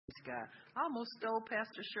God. I almost stole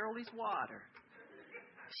Pastor Shirley's water.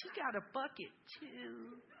 She got a bucket,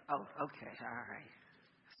 too. Oh, okay. All right.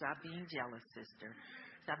 Stop being jealous, sister.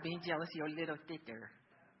 Stop being jealous. You're a little thicker.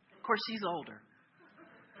 Of course, she's older.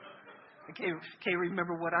 I can't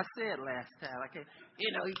remember what I said last time.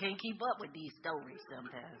 You can't keep up with these stories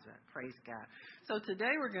sometimes. Praise God. So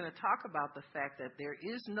today we're going to talk about the fact that there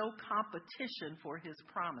is no competition for His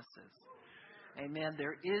promises. Amen.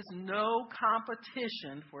 There is no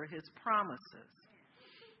competition for His promises.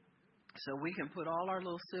 So we can put all our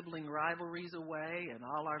little sibling rivalries away and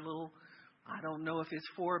all our little, I don't know if it's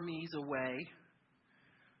for me's away.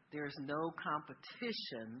 There's no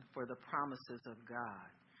competition for the promises of God.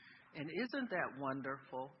 And isn't that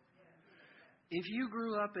wonderful? If you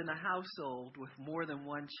grew up in a household with more than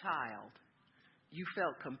one child, you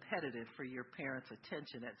felt competitive for your parents'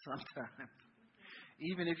 attention at some time.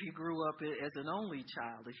 Even if you grew up as an only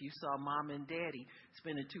child, if you saw mom and daddy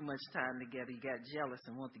spending too much time together, you got jealous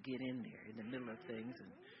and wanted to get in there in the middle of things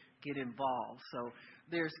and get involved. So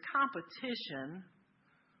there's competition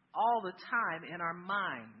all the time in our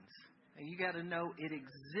minds. And you got to know it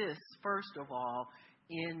exists, first of all,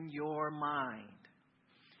 in your mind.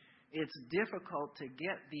 It's difficult to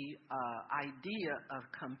get the idea of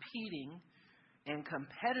competing and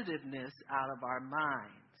competitiveness out of our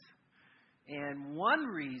minds. And one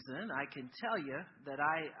reason I can tell you that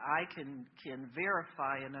I can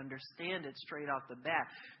verify and understand it straight off the bat.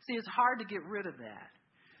 See, it's hard to get rid of that.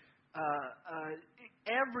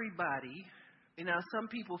 Everybody, some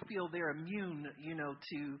people feel they're immune,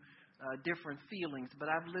 to different feelings, but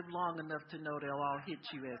I've lived long enough to know they'll all hit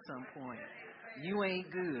you at some point. You ain't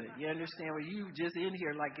good. You understand? Well, you just in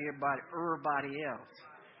here like everybody else.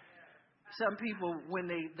 Some people, when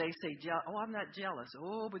they say, oh, I'm not jealous.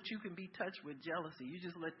 Oh, but you can be touched with jealousy. You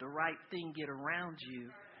just let the right thing get around you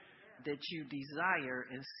that you desire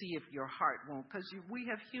and see if your heart won't. Because we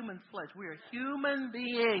have human flesh. We are human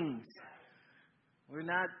beings. We're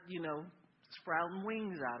not, sprouting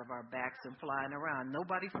wings out of our backs and flying around.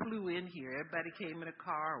 Nobody flew in here. Everybody came in a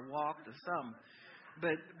car or walked or something.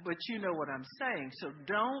 But you know what I'm saying. So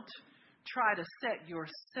don't try to set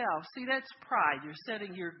yourself. See, that's pride. You're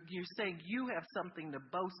saying you have something to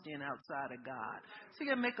boast in outside of God. So you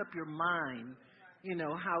got to make up your mind,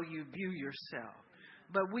 how you view yourself.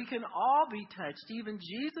 But we can all be touched. Even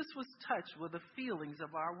Jesus was touched with the feelings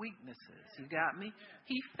of our weaknesses. You got me?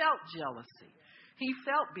 He felt jealousy. He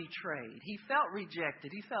felt betrayed. He felt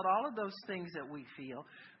rejected. He felt all of those things that we feel,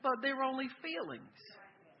 but they were only feelings.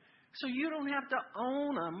 So you don't have to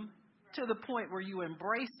own them to the point where you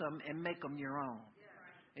embrace them and make them your own.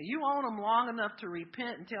 And you own them long enough to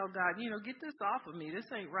repent and tell God, get this off of me. This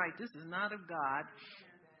ain't right. This is not of God.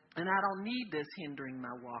 And I don't need this hindering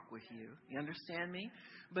my walk with you. You understand me?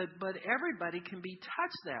 But everybody can be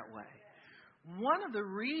touched that way. One of the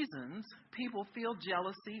reasons people feel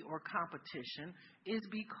jealousy or competition is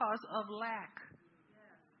because of lack.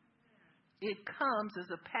 It comes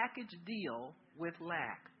as a package deal with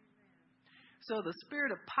lack. So the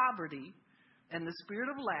spirit of poverty and the spirit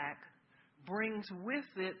of lack brings with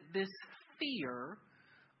it this fear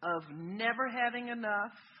of never having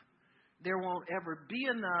enough. There won't ever be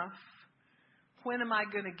enough. When am I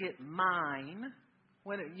going to get mine?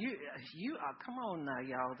 When come on now,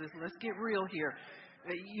 y'all. Let's get real here.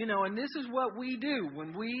 And this is what we do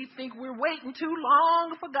when we think we're waiting too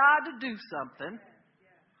long for God to do something.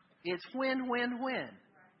 It's when.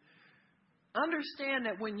 Understand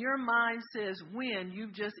that when your mind says when,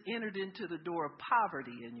 you've just entered into the door of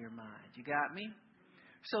poverty in your mind. You got me?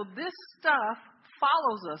 So this stuff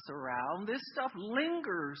follows us around. This stuff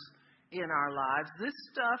lingers in our lives. This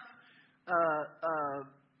stuff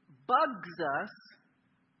bugs us.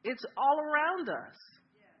 It's all around us.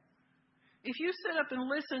 If you sit up and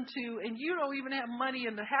listen to, and you don't even have money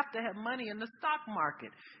and have to have money in the stock market.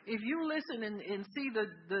 If you listen and see the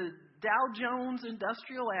Dow Jones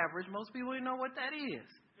Industrial Average, most people don't know what that is.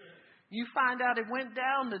 You find out it went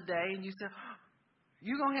down today, and you say,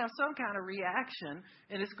 you're going to have some kind of reaction,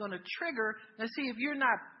 and it's going to trigger. Now, see, if you're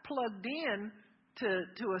not plugged in to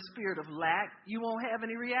a spirit of lack, you won't have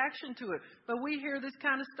any reaction to it. But we hear this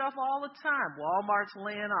kind of stuff all the time. Walmart's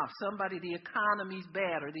laying off. The economy's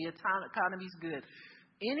bad or the economy's good.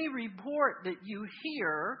 Any report that you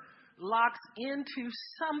hear locks into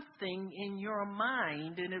something in your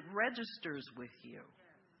mind and it registers with you.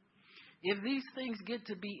 If these things get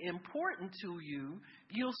to be important to you,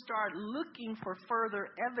 you'll start looking for further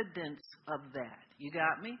evidence of that. You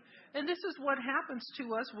got me? And this is what happens to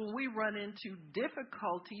us when we run into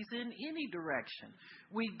difficulties in any direction.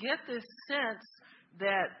 We get this sense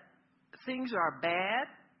that things are bad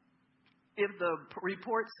if the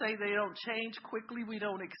reports say they don't change quickly, we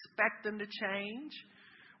don't expect them to change.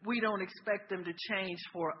 We don't expect them to change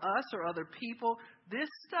for us or other people. This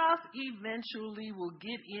stuff eventually will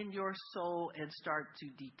get in your soul and start to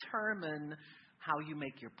determine how you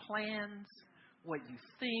make your plans, what you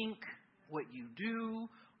think, what you do,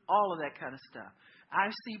 all of that kind of stuff. I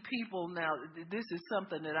see people now, this is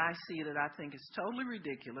something that I see that I think is totally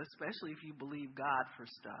ridiculous, especially if you believe God for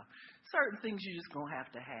stuff. Certain things you're just going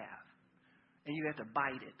to have. And you have to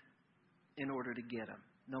bite it in order to get them,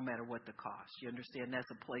 no matter what the cost. You understand? That's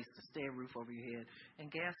a place to stay, a roof over your head, and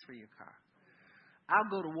gas for your car. I'll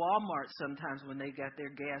go to Walmart sometimes when they got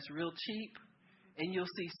their gas real cheap, and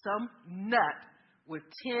you'll see some nut with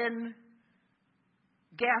 10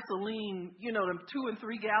 gasoline, them 2 and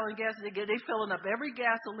 3 gallon gas. They filling up every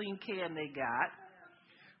gasoline can they got.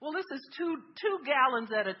 Well, this is two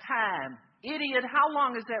gallons at a time. Idiot, how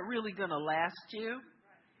long is that really going to last you?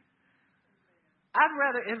 I'd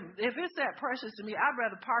rather, if it's that precious to me, I'd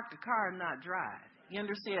rather park the car and not drive. You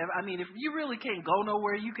understand? I mean, if you really can't go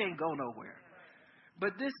nowhere, you can't go nowhere.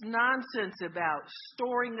 But this nonsense about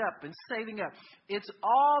storing up and saving up, it's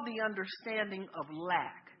all the understanding of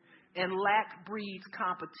lack. And lack breeds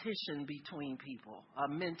competition between people. A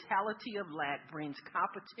mentality of lack brings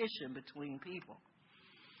competition between people.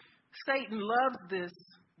 Satan loves this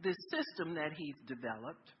system that he's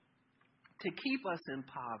developed to keep us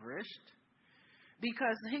impoverished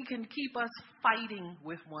because he can keep us fighting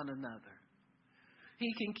with one another.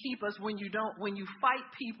 He can keep us when you fight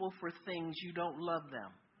people for things, you don't love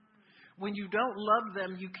them. When you don't love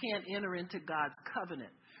them, you can't enter into God's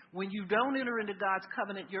covenant. When you don't enter into God's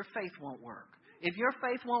covenant, your faith won't work. If your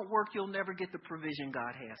faith won't work, you'll never get the provision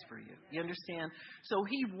God has for you. You understand? So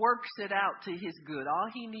he works it out to his good. All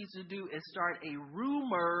he needs to do is start a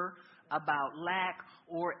rumor about lack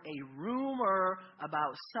or a rumor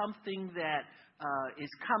about something that is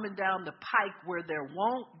coming down the pike where there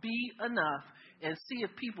won't be enough, and see if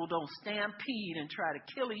people don't stampede and try to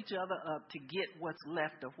kill each other up to get what's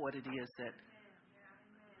left of what it is that.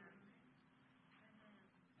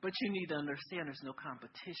 But you need to understand there's no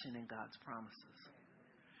competition in God's promises.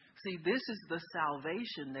 See, this is the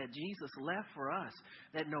salvation that Jesus left for us,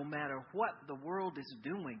 that no matter what the world is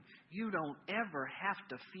doing, you don't ever have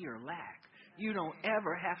to fear lack. You don't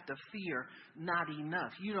ever have to fear not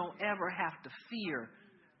enough. You don't ever have to fear,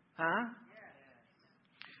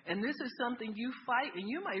 And this is something you fight and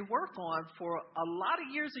you may work on for a lot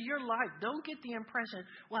of years of your life. Don't get the impression,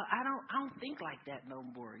 well, I don't think like that no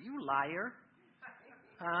more. You liar.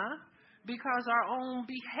 Because our own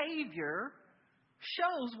behavior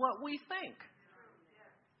shows what we think.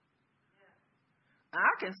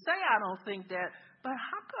 I can say I don't think that, but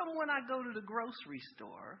how come when I go to the grocery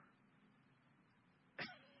store,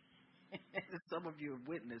 some of you have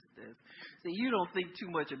witnessed this. See, you don't think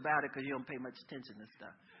too much about it because you don't pay much attention to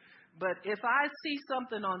stuff. But if I see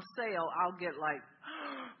something on sale, I'll get like,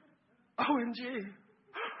 OMG,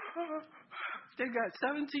 they got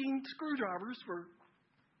 17 screwdrivers for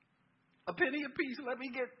a penny a piece. Let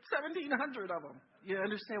me get 1,700 of them. You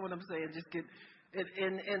understand what I'm saying? Just get it.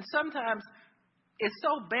 And sometimes it's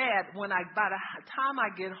so bad when by the time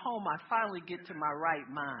I get home, I finally get to my right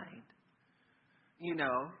mind.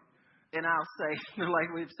 And I'll say,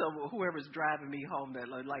 like with whoever's driving me home, that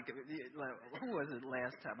like who was it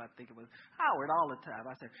last time? I think it was Howard. All the time,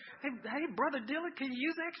 I said, "Hey, brother Dylan, can you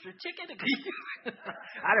use extra chicken?"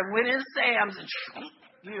 I done went in Sam's and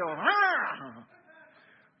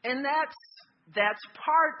and that's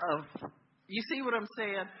part of. You see what I'm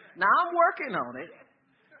saying? Now I'm working on it.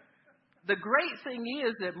 The great thing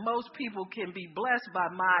is that most people can be blessed by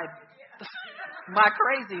my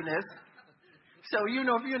craziness. So, if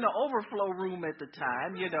you're in the overflow room at the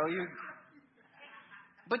time,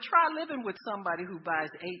 but try living with somebody who buys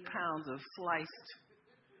 8 pounds of sliced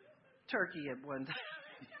turkey at one time.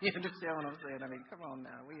 You understand what I'm saying? I mean, come on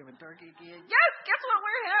now. We having turkey again? Yes, guess what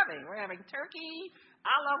we're having? We're having turkey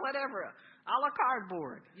a la whatever, a la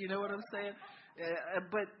cardboard. You know what I'm saying?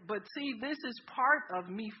 But see, this is part of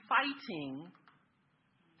me fighting.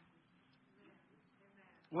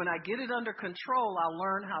 When I get it under control, I'll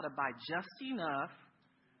learn how to buy just enough.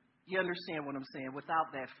 You understand what I'm saying?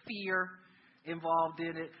 Without that fear involved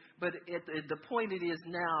in it. But the point it is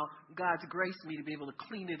now, God's graced me to be able to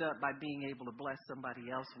clean it up by being able to bless somebody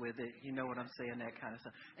else with it. You know what I'm saying? That kind of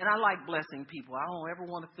stuff. And I like blessing people. I don't ever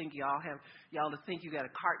want to think y'all to think you got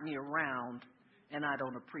to cart me around and I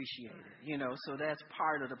don't appreciate it. So that's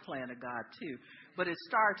part of the plan of God too. But it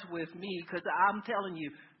starts with me, because I'm telling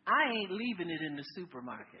you, I ain't leaving it in the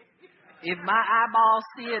supermarket. If my eyeballs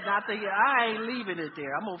see it, and I think I ain't leaving it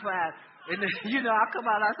there. I'm gonna find And then, I come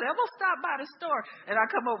out, I say, I'm going to stop by the store. And I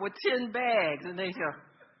come up with 10 bags. And they go,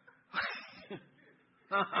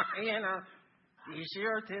 you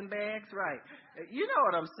sure 10 bags? Right. You know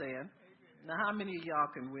what I'm saying. Now, how many of y'all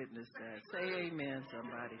can witness that? Say amen,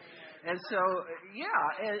 somebody. And so,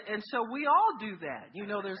 and so we all do that.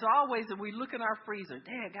 There's always, and we look in our freezer,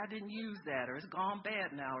 dang, I didn't use that, or it's gone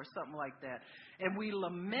bad now, or something like that. And we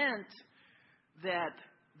lament that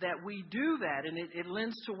we do that, and it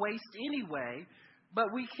lends to waste anyway.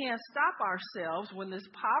 But we can't stop ourselves when this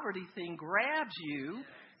poverty thing grabs you,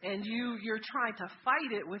 and you're trying to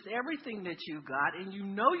fight it with everything that you got, and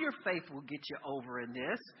your faith will get you over in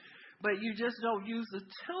this, but you just don't use the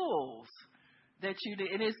tools that you did.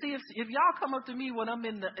 And see, if y'all come up to me when I'm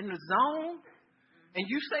in the zone, and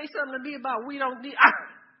you say something to me about we don't need, are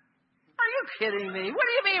you kidding me? What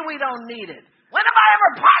do you mean we don't need it? When have I ever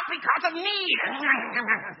bought because of need?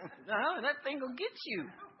 No, that thing will get you.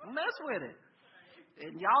 Mess with it.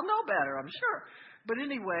 And y'all know better, I'm sure. But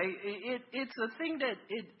anyway, it's a thing that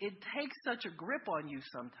it takes such a grip on you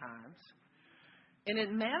sometimes. And it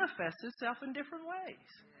manifests itself in different ways.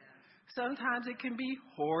 Sometimes it can be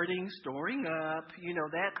hoarding, storing up,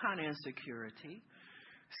 that kind of insecurity.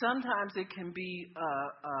 Sometimes it can be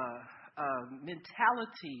a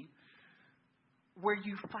mentality where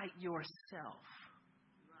you fight yourself.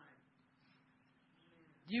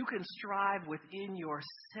 You can strive within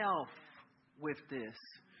yourself with this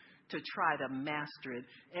to try to master it.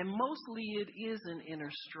 And mostly it is an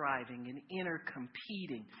inner striving, an inner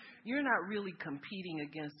competing. You're not really competing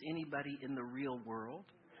against anybody in the real world.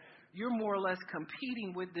 You're more or less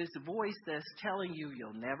competing with this voice that's telling you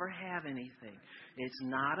you'll never have anything. It's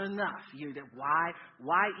not enough.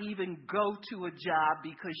 Why even go to a job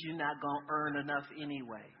because you're not going to earn enough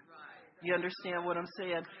anyway? You understand what I'm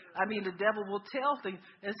saying? I mean, the devil will tell things.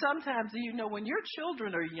 And sometimes, when your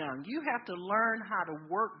children are young, you have to learn how to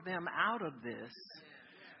work them out of this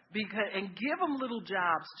and give them little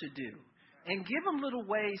jobs to do. And give them little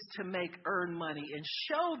ways to earn money and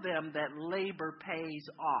show them that labor pays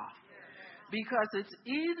off. Because it's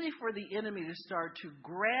easy for the enemy to start to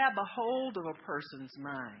grab a hold of a person's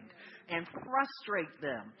mind and frustrate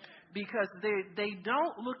them because they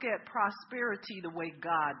don't look at prosperity the way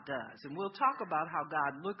God does. And we'll talk about how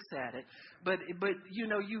God looks at it. But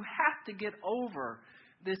you have to get over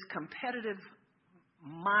this competitive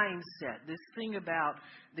mindset, this thing about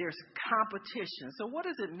there's competition. So what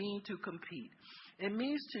does it mean to compete? It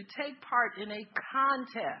means to take part in a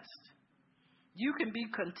contest. You can be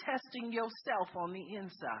contesting yourself on the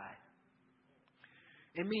inside.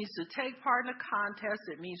 It means to take part in a contest.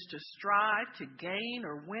 It means to strive to gain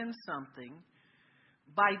or win something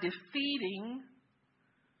by defeating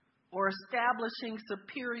or establishing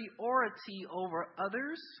superiority over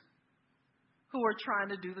others who are trying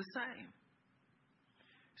to do the same.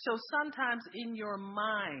 So sometimes in your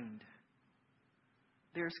mind,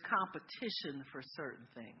 there's competition for certain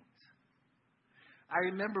things. I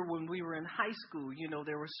remember when we were in high school,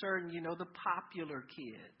 there were certain, the popular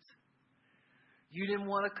kids. You didn't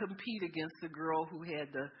want to compete against the girl who had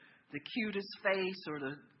the cutest face or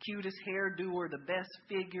the cutest hairdo or the best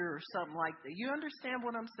figure or something like that. You understand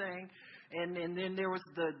what I'm saying? And then there was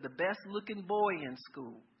the best looking boy in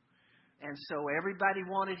school. And so everybody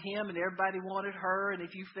wanted him and everybody wanted her. And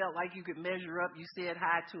if you felt like you could measure up, you said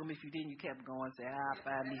hi to him. If you didn't, you kept going and said, I'll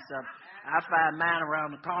find me some. I'll find mine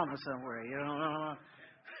around the corner somewhere.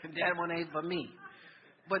 That one ain't for me.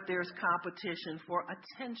 But there's competition for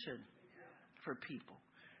attention for people.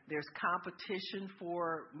 There's competition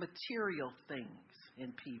for material things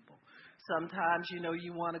in people. Sometimes,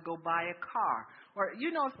 you want to go buy a car. Or,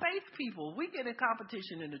 faith people, we get in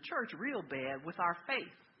competition in the church real bad with our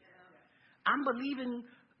faith. I'm believing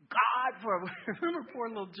God for, remember poor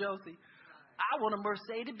little Josie? I want a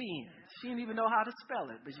Mercedes Benz. She didn't even know how to spell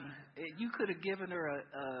it, but you could have given her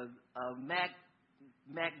a Mac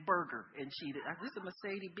burger, and this is a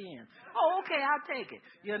Mercedes Benz. Oh, okay, I'll take it.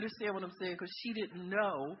 You understand what I'm saying? Because she didn't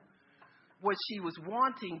know what she was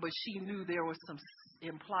wanting, but she knew there was some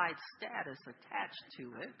implied status attached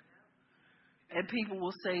to it. And people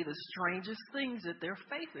will say the strangest things that their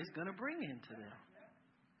faith is going to bring into them.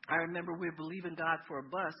 I remember we're believing God for a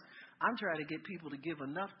bus. I'm trying to get people to give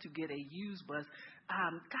enough to get a used bus.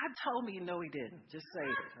 God told me, no, he didn't. Just say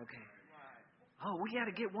it. Okay. Oh, we got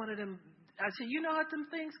to get one of them. I said, you know what them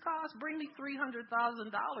things cost? Bring me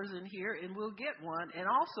 $300,000 in here and we'll get one. And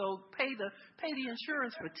also pay the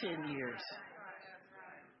insurance for 10 years.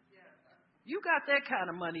 You got that kind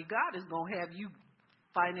of money, God is going to have you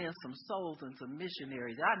finance some souls and some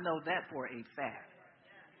missionaries. I know that for a fact.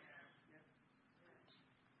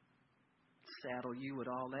 saddle you with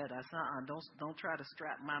all that. I said, don't try to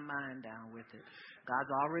strap my mind down with it.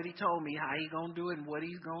 God's already told me how He's going to do it and what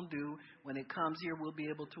He's going to do. When it comes here, we'll be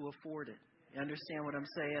able to afford it. You understand what I'm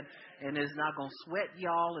saying? And it's not going to sweat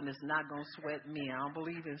y'all, and it's not going to sweat me. I don't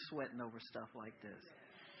believe in sweating over stuff like this.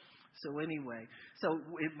 So anyway, so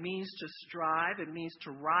it means to strive. It means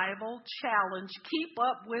to rival, challenge, keep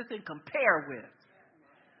up with, and compare with.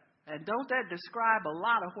 And don't that describe a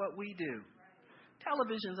lot of what we do?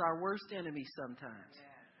 Television's our worst enemy sometimes,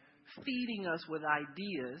 feeding us with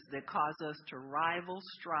ideas that cause us to rival,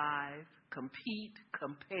 strive, compete,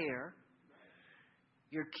 compare.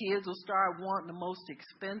 Your kids will start wanting the most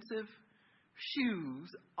expensive shoes.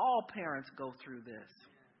 All parents go through this.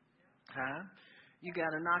 Huh? You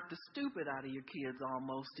got to knock the stupid out of your kids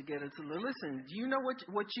almost to get it to listen. Do you know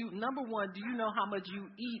what you, number one, do you know how much you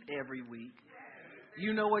eat every week?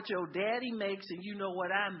 You know what your daddy makes, and you know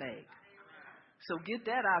what I make. So get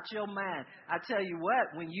that out your mind. I tell you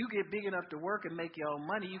what, when you get big enough to work and make your own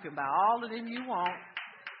money, you can buy all of them you want.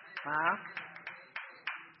 Huh?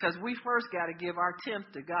 Because we first got to give our tenth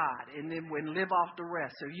to God and then live off the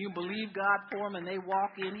rest. So you believe God for them and they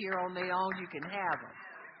walk in here on their own, you can have them.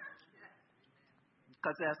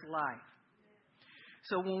 Because that's life.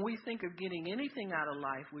 So when we think of getting anything out of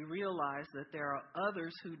life, we realize that there are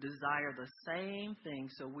others who desire the same thing.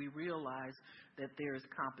 So we realize that there is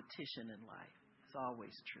competition in life. It's always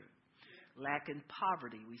true. Lack and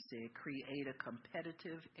poverty, we said, create a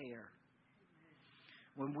competitive air.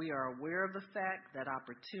 When we are aware of the fact that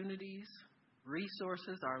opportunities,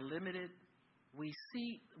 resources are limited, we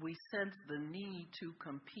sense the need to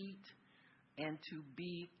compete and to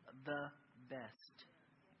be the best.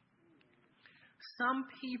 Some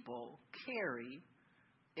people carry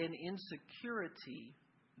an insecurity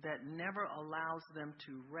that never allows them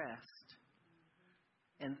to rest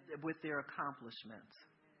and with their accomplishments.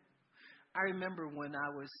 I remember when I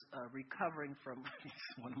was recovering from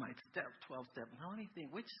one of my 12-step, let me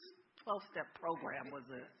think, which 12-step program was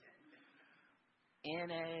it?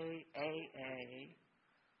 NA, AA,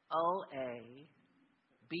 OA,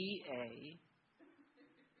 BA.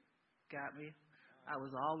 Got me? I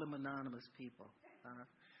was all them anonymous people.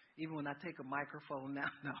 Even when I take a microphone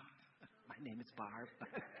now, no, my name is Barb.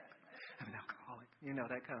 I'm an alcoholic. You know,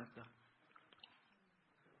 that kind of stuff.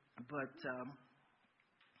 But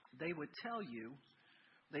they would tell you,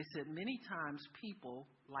 they said many times people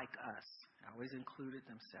like us, I always included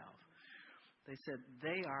themselves, they said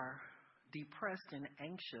they are depressed and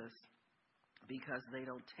anxious because they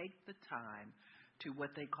don't take the time to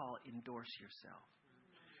what they call endorse yourself.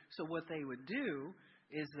 So what they would do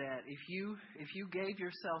is that if you gave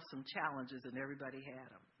yourself some challenges and everybody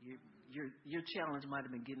had them, your challenge might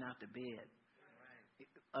have been getting out to bed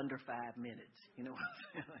under 5 minutes. You know,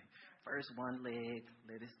 like first one leg,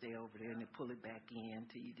 let it stay over there, and then pull it back in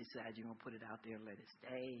till you decide you're gonna put it out there and let it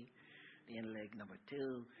stay. Then leg number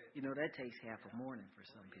 2, you know, that takes half a morning for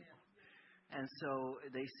some people. And so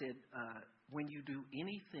they said, when you do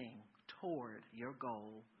anything toward your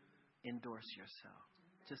goal, endorse yourself.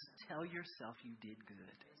 Just tell yourself you did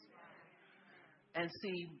good. And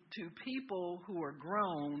see, to people who are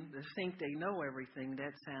grown that think they know everything,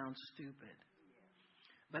 that sounds stupid.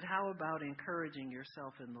 But how about encouraging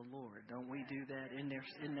yourself in the Lord? Don't we do that in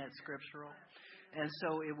that scriptural? And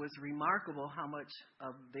so it was remarkable how much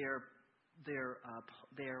of their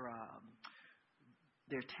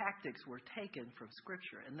tactics were taken from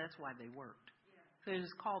Scripture, and that's why they worked. So they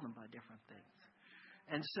just called them by different things.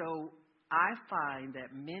 And so I find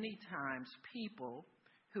that many times people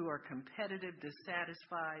who are competitive,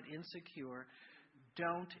 dissatisfied, insecure,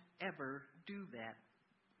 don't ever do that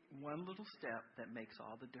one little step that makes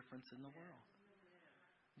all the difference in the world.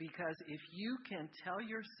 Because if you can tell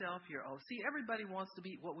yourself see, everybody wants to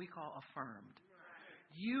be what we call affirmed.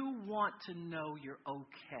 You want to know you're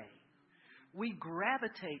okay. We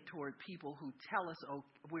gravitate toward people who tell us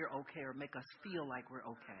we're okay or make us feel like we're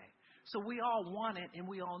okay. So we all want it and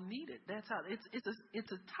we all need it. That's how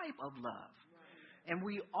it's a type of love. And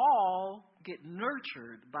we all get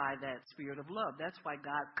nurtured by that spirit of love. That's why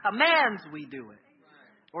God commands we do it.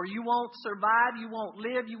 Or you won't survive, you won't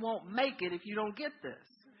live, you won't make it if you don't get this.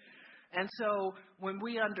 And so when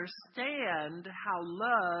we understand how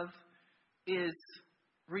love is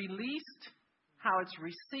released, how it's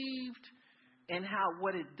received, and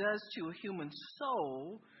what it does to a human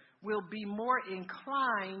soul, we'll be more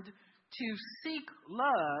inclined to seek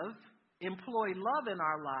love, employ love in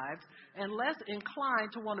our lives, and less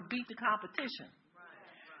inclined to want to beat the competition.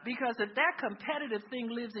 Because if that competitive thing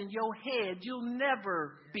lives in your head, you'll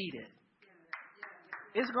never beat it.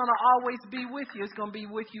 It's going to always be with you. It's going to be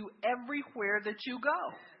with you everywhere that you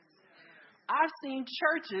go. I've seen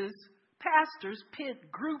churches, pastors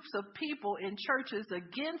pit groups of people in churches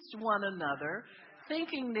against one another,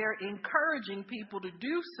 thinking they're encouraging people to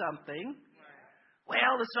do something.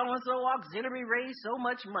 Well, the so-and-so auxiliary raised so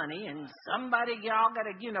much money, and somebody, y'all got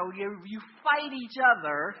to, you fight each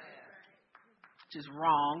other, which is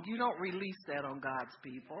wrong. You don't release that on God's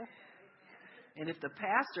people. And if the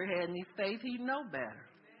pastor had any faith, he'd know better.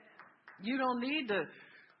 You don't need to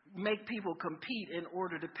make people compete in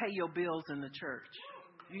order to pay your bills in the church.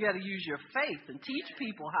 You got to use your faith and teach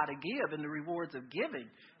people how to give and the rewards of giving.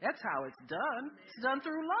 That's how it's done. It's done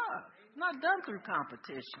through love, not done through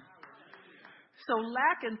competition. So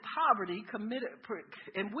lack and poverty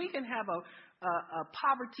and we can have a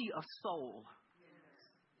poverty of soul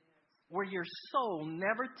where your soul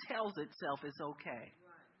never tells itself it's okay.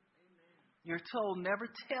 Your soul never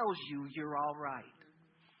tells you you're all right.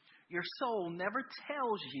 Your soul never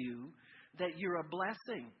tells you that you're a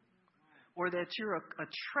blessing or that you're a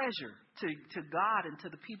treasure to God and to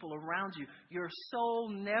the people around you. Your soul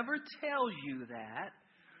never tells you that.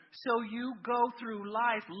 So you go through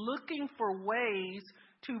life looking for ways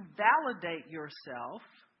to validate yourself,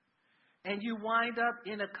 and you wind up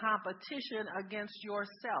in a competition against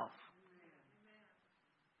yourself.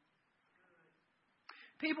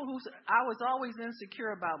 I was always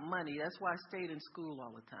insecure about money. That's why I stayed in school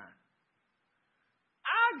all the time.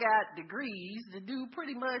 I got degrees to do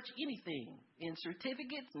pretty much anything in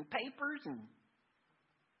certificates and papers and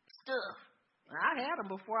stuff. I had them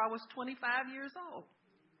before I was 25 years old.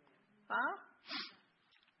 Huh?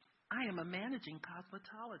 I am a managing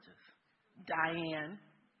cosmetologist. Diane,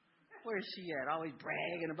 where's she at? Always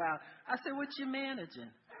bragging about. I said, what you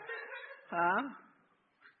managing? Huh?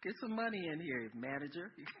 Get some money in here,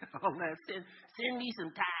 manager. All that. Send me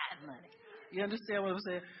some tithe money. You understand what I'm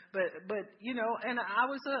saying? But and I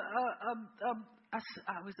was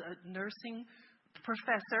a nursing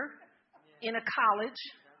professor in a college.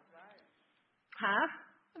 Huh?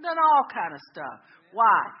 Done all kind of stuff.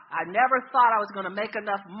 Why? I never thought I was going to make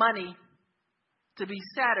enough money to be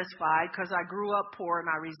satisfied because I grew up poor and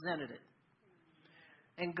I resented it.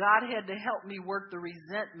 And God had to help me work the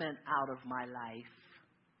resentment out of my life.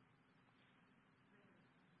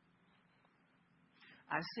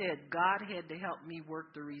 I said God had to help me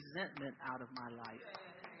work the resentment out of my life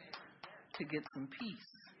to get some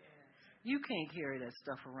peace. You can't carry that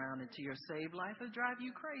stuff around into your saved life. It'll drive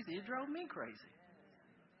you crazy. It drove me crazy.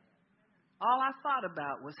 All I thought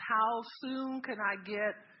about was how soon can I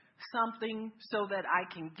get something so that I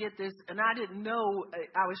can get this. And I didn't know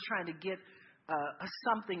I was trying to get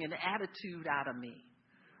something, an attitude out of me.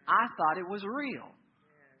 I thought it was real.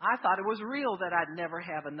 I thought it was real that I'd never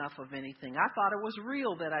have enough of anything. I thought it was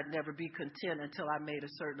real that I'd never be content until I made a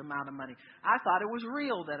certain amount of money. I thought it was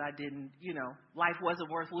real that I didn't, life wasn't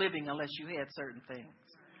worth living unless you had certain things.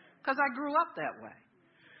 Because I grew up that way.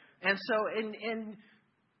 And so, and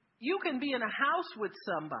you can be in a house with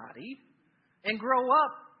somebody and grow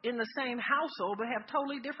up in the same household but have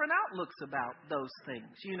totally different outlooks about those things.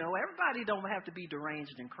 Everybody don't have to be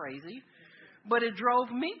deranged and crazy. But it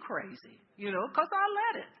drove me crazy, because I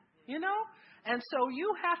let it, And so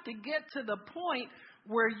you have to get to the point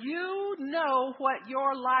where you know what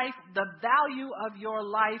your life, the value of your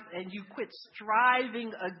life, and you quit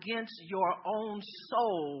striving against your own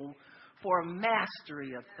soul for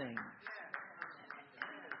mastery of things.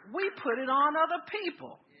 We put it on other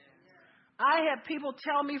people. I had people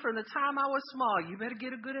tell me from the time I was small, you better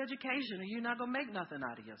get a good education or you're not going to make nothing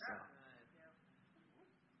out of yourself.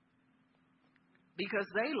 Because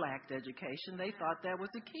they lacked education, they thought that was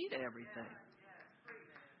the key to everything.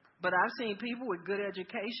 But I've seen people with good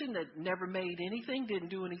education that never made anything, didn't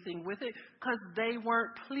do anything with it, because they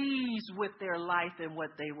weren't pleased with their life and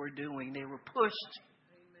what they were doing. They were pushed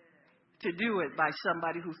to do it by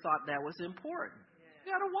somebody who thought that was important.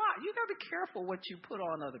 You got to watch. You got to be careful what you put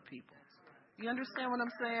on other people. You understand what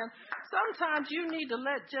I'm saying? Sometimes you need to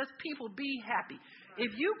let just people be happy.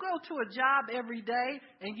 If you go to a job every day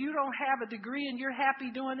and you don't have a degree and you're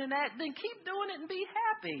happy doing that, then keep doing it and be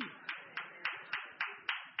happy.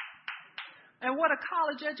 And what a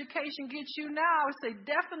college education gets you now is they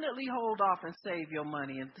definitely hold off and save your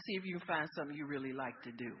money and see if you can find something you really like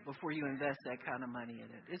to do before you invest that kind of money in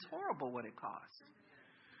it. It's horrible what it costs.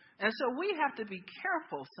 And so we have to be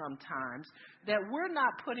careful sometimes that we're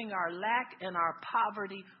not putting our lack and our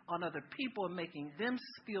poverty on other people and making them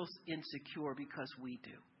feel insecure because we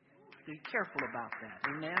do. Be careful about that,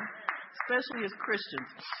 amen? Especially as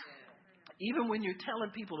Christians. Even when you're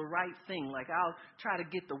telling people the right thing, like I'll try to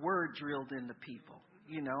get the word drilled into people,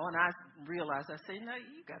 and I realize, I say, no,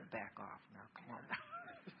 you got to back off now. Come on now.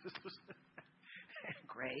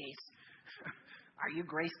 Grace. Are you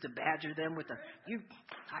grace to badger them with I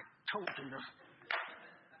told you the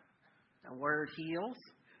word heals.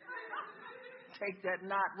 Take that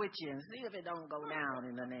knot with you and see if it don't go down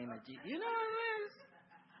in the name of Jesus. You know what it is?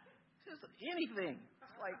 Just anything.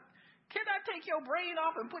 It's like, can I take your brain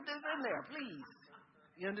off and put this in there, please?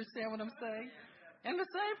 You understand what I'm saying? And the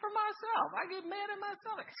same for myself. I get mad at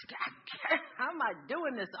myself. How am I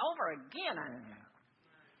doing this over again?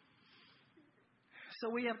 So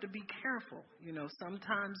we have to be careful. You know,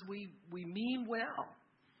 sometimes we mean well.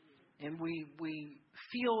 And we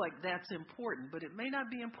feel like that's important, but it may not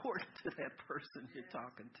be important to that person you're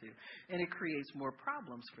talking to. And it creates more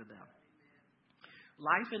problems for them.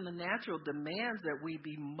 Life in the natural demands that we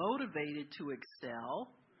be motivated to excel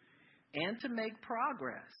and to make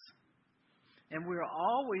progress. And we're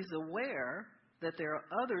always aware that there are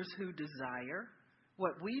others who desire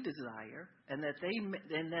what we desire, and that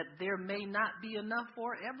there may not be enough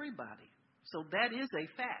for everybody. So that is a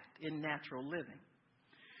fact in natural living.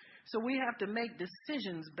 So we have to make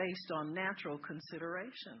decisions based on natural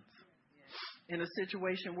considerations. In a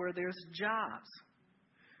situation where there's jobs,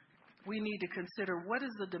 we need to consider what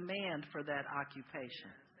is the demand for that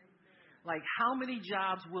occupation. Like, how many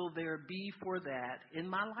jobs will there be for that in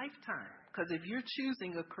my lifetime? Because if you're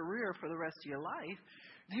choosing a career for the rest of your life,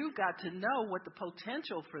 you've got to know what the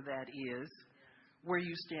potential for that is where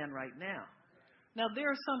you stand right now. Now,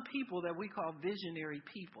 there are some people that we call visionary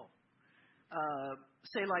people.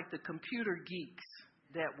 Say like the computer geeks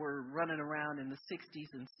that were running around in the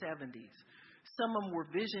 60s and 70s. Some of them were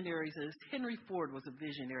visionaries. As Henry Ford was a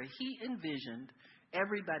visionary. He envisioned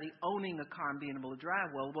everybody owning a car and being able to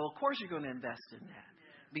drive well. Well, of course you're going to invest in that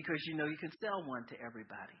because you know you can sell one to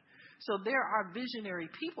everybody. So there are visionary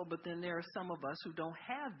people, but then there are some of us who don't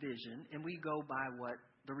have vision, and we go by what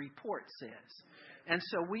the report says. And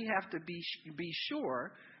so we have to be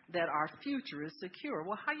sure that our future is secure.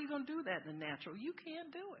 Well, how are you going to do that in the natural? You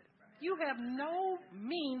can't do it. You have no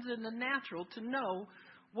means in the natural to know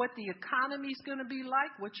what the economy is going to be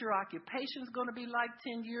like, what your occupation is going to be like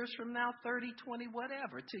 10 years from now, 30, 20,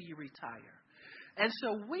 whatever, till you retire. And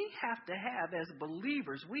so we have to have, as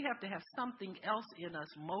believers, we have to have something else in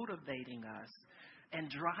us motivating us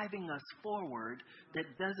and driving us forward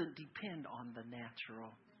that doesn't depend on the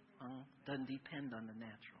natural. Doesn't depend on the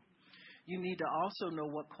natural. You need to also know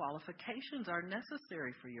what qualifications are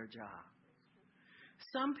necessary for your job.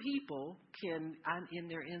 Some people can, in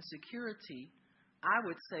their insecurity, I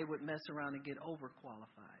would say would mess around and get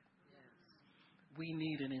overqualified. We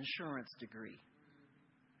need an insurance degree.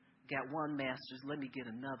 Got one master's, let me get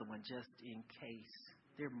another one just in case.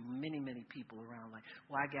 There are many, many people around like,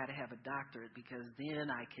 well, I got to have a doctorate because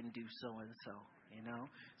then I can do so and so, you know.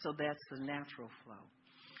 So that's the natural flow.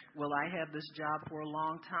 Will I have this job for a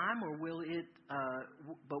long time, or will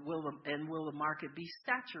the market be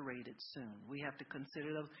saturated soon? We have to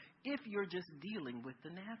consider those if you're just dealing with the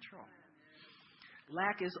natural.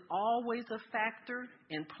 Lack is always a factor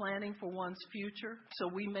in planning for one's future, so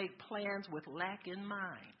we make plans with lack in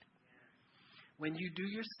mind. When you do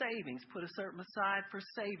your savings, put a certain aside for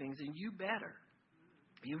savings, and you better.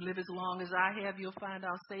 You live as long as I have, you'll find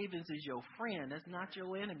out savings is your friend. That's not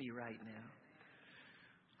your enemy right now.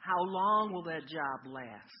 How long will that job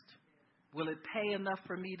last? Will it pay enough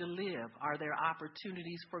for me to live? Are there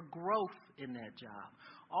opportunities for growth in that job?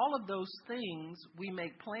 All of those things we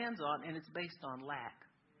make plans on, and it's based on lack.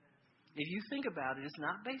 If you think about it, it's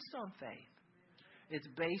not based on faith. It's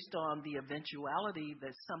based on the eventuality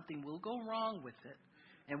that something will go wrong with it,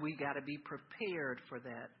 and we got to be prepared for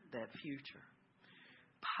that future.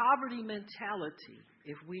 Poverty mentality,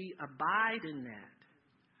 if we abide in that,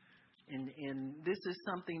 and this is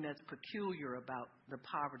something that's peculiar about the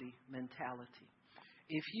poverty mentality.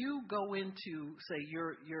 If you go into, say,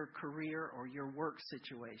 your career or your work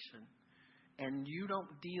situation, and you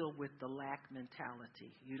don't deal with the lack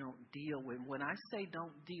mentality, you don't deal with, when I say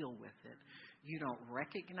don't deal with it, you don't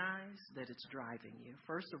recognize that it's driving you.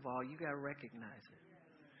 First of all, you got to recognize it.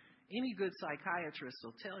 Any good psychiatrist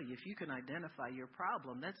will tell you if you can identify your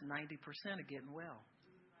problem, that's 90% of getting well.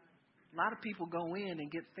 A lot of people go in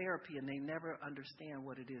and get therapy and they never understand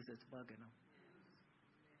what it is that's bugging them.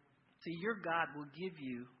 See, your God will give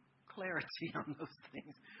you clarity on those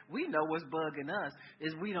things. We know what's bugging us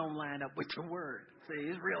is we don't line up with the Word. See,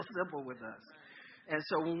 it's real simple with us. And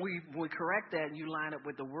so when we correct that and you line up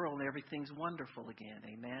with the world, everything's wonderful again.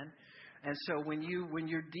 Amen. And so when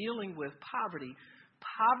you're dealing with poverty,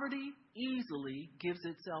 poverty easily gives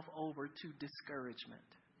itself over to discouragement.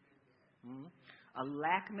 A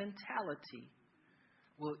lack mentality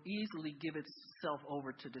will easily give itself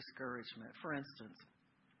over to discouragement. For instance,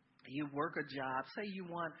 You work a job. Say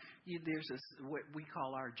there's what we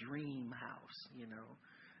call our dream house,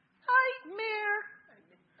 Nightmare.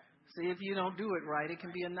 See, if you don't do it right, it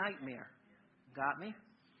can be a nightmare. Got me?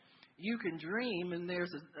 You can dream, and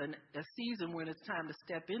there's a season when it's time to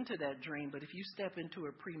step into that dream, but if you step into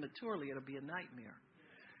it prematurely, it'll be a nightmare.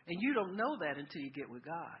 And you don't know that until you get with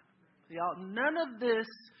God. Y'all, none of this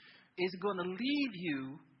is going to leave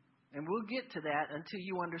you, and we'll get to that, until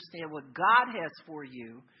you understand what God has for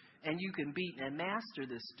you, and you can beat and master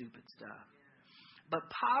this stupid stuff. But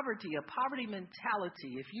a poverty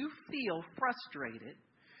mentality, if you feel frustrated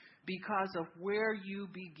because of where you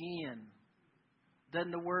begin, then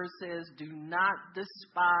the word says, do not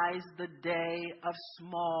despise the day of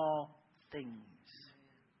small things.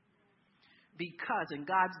 And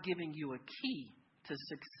God's giving you a key to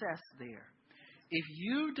success there. If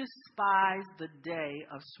you despise the day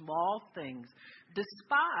of small things,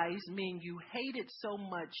 despise means you hate it so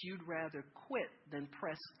much you'd rather quit than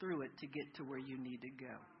press through it to get to where you need to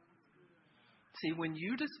go. See, when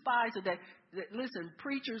you despise a day, listen,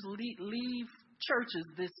 preachers leave churches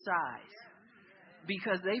this size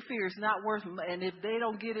because they fear it's not worth it. And if they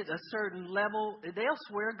don't get it a certain level, they'll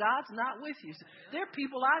swear God's not with you. There are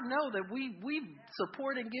people I know that we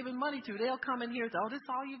support and giving money to. They'll come in here and say, oh, this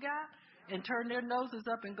all you got? And turn their noses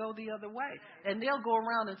up and go the other way. And they'll go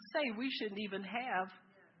around and say we shouldn't even have,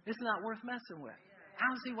 it's not worth messing with. I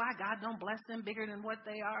don't see why God don't bless them bigger than what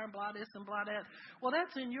they are and blah this and blah that. Well,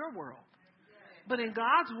 that's in your world. But in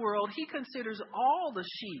God's world, He considers all the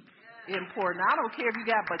sheep important. I don't care if you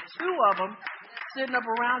got but 2 of them sitting up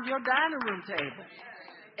around your dining room table.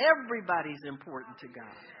 Everybody's important to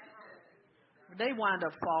God. They wind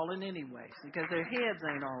up falling anyways because their heads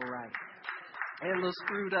ain't all right. They're a little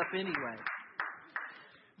screwed up anyway.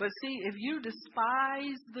 But see, if you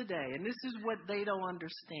despise the day, and this is what they don't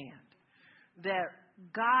understand, that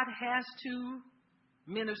God has to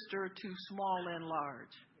minister to small and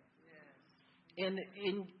large. And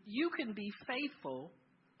you can be faithful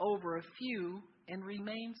over a few and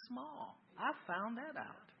remain small. I found that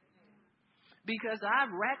out. Because I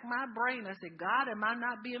racked my brain. I said, God, am I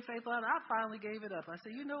not being faithful? And I finally gave it up. I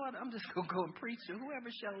said, you know what? I'm just going to go and preach to whoever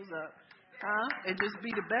shows up. And just be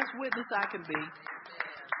the best witness I can be.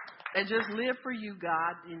 And just live for you,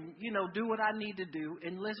 God. And, do what I need to do.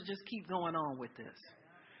 And let's just keep going on with this.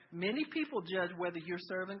 Many people judge whether you're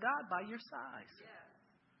serving God by your size.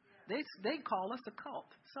 They call us a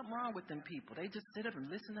cult. Something wrong with them people. They just sit up and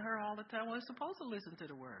listen to her all the time. Well, they're supposed to listen to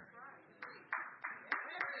the word.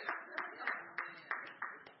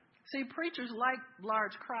 See, preachers like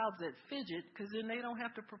large crowds that fidget because then they don't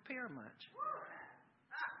have to prepare much.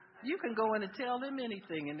 You can go in and tell them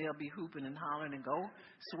anything and they'll be hooping and hollering and go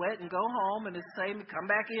sweat and go home and the same, come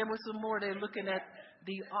back in with some more. They're looking at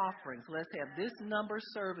the offerings. Let's have this number of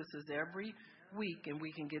services every week and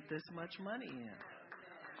we can get this much money in.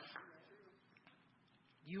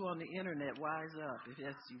 You on the internet, wise up.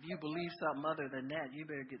 If you believe something other than that, you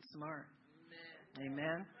better get smart.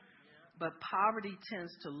 Amen. But poverty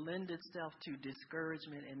tends to lend itself to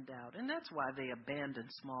discouragement and doubt. And that's why they abandon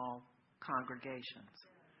small congregations.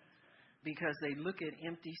 Because they look at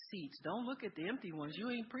empty seats. Don't look at the empty ones.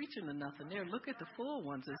 You ain't preaching to nothing there. Look at the full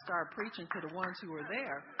ones and start preaching to the ones who are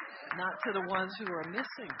there, not to the ones who are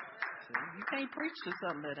missing. See? You can't preach to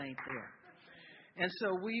something that ain't there. And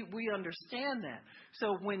so we understand that.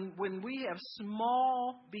 So when we have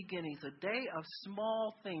small beginnings, a day of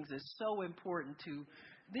small things is so important to.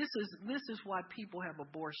 This is why people have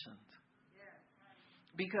abortions.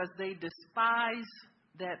 Because they despise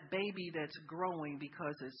that baby that's growing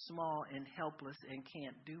because it's small and helpless and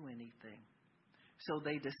can't do anything. So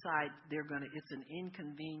they decide it's an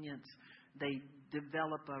inconvenience. They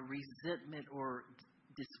develop a resentment or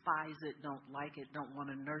despise it, don't like it, don't want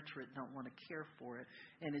to nurture it, don't want to care for it.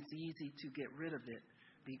 And it's easy to get rid of it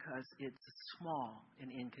because it's small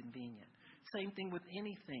and inconvenient. Same thing with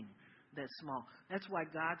anything that's small. That's why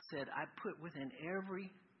God said, I put within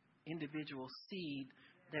every individual seed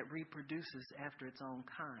that reproduces after its own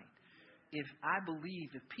kind. If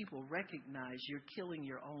people recognize you're killing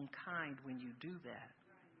your own kind when you do that,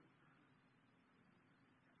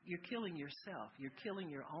 you're killing yourself. You're killing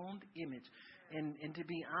your own image. And to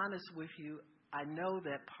be honest with you, I know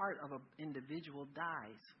that part of an individual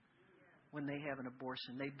dies when they have an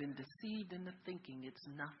abortion. They've been deceived into thinking it's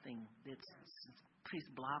nothing. It's a piece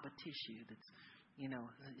of blob of tissue that's,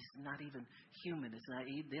 it's not even human. It's not.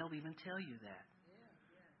 They'll even tell you that.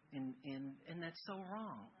 And that's so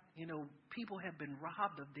wrong. People have been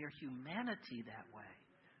robbed of their humanity that way.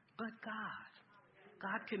 But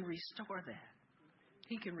God can restore that.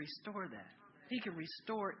 He can restore that. He can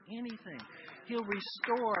restore anything. He'll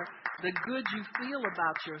restore the good you feel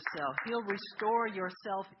about yourself. He'll restore your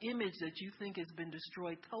self-image that you think has been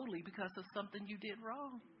destroyed totally because of something you did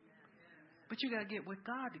wrong. But you got to get with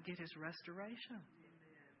God to get his restoration.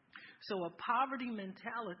 So a poverty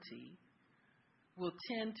mentality will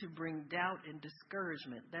tend to bring doubt and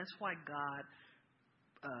discouragement. That's why God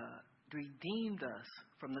redeemed us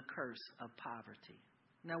from the curse of poverty.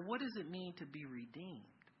 Now, what does it mean to be redeemed?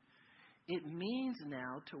 It means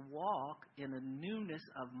now to walk in a newness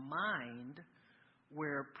of mind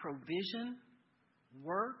where provision,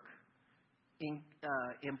 work,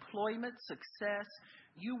 employment, success,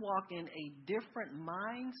 you walk in a different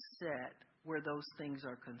mindset where those things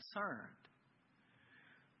are concerned.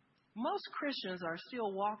 Most Christians are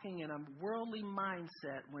still walking in a worldly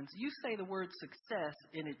mindset. When you say the word success,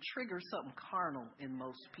 and it triggers something carnal in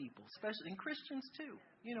most people, especially in Christians too.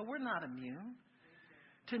 You know, we're not immune.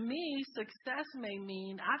 To me, success may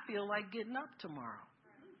mean I feel like getting up tomorrow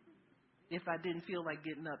if I didn't feel like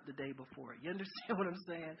getting up the day before. You understand what I'm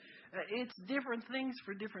saying? It's different things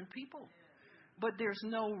for different people. But there's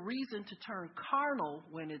no reason to turn carnal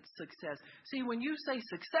when it's success. See, when you say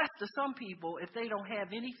success to some people, if they don't have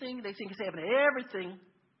anything, they think it's having everything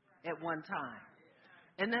at one time.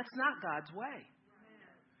 And that's not God's way.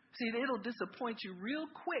 See, it'll disappoint you real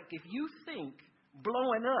quick if you think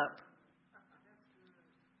blowing up.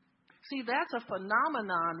 See, that's a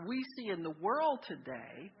phenomenon we see in the world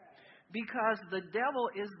today because the devil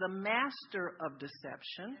is the master of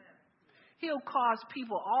deception. He'll cause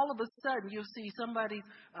people, all of a sudden, you'll see somebody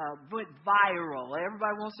went viral.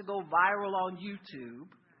 Everybody wants to go viral on YouTube.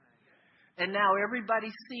 And now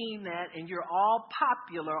everybody's seeing that, and you're all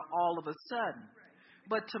popular all of a sudden.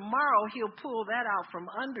 But tomorrow, he'll pull that out from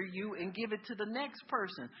under you and give it to the next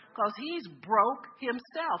person because he's broke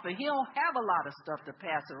himself, and he don't have a lot of stuff to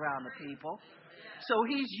pass around to people. So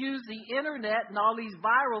he's used the internet and all these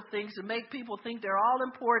viral things to make people think they're all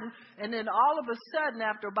important. And then all of a sudden,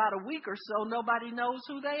 after about a week or so, nobody knows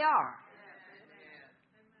who they are.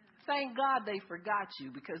 Thank God they forgot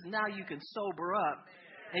you because now you can sober up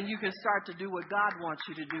and you can start to do what God wants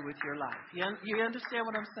you to do with your life. You understand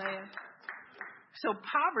what I'm saying? So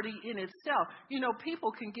poverty in itself, you know,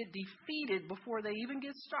 people can get defeated before they even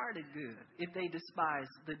get started good if they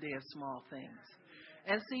despise the day of small things.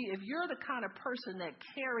 And see, if you're the kind of person that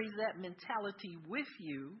carries that mentality with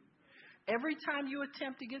you, every time you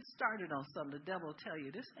attempt to get started on something, the devil will tell you,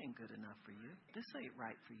 this ain't good enough for you. This ain't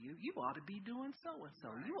right for you. You ought to be doing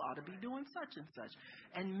so-and-so. You ought to be doing such and such.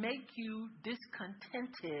 And make you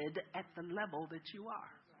discontented at the level that you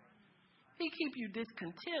are. He keep you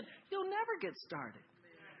discontent, you'll never get started.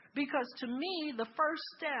 Because to me, the first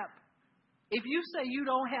step, if you say you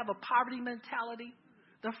don't have a poverty mentality,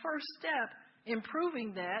 the first step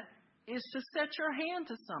improving that is to set your hand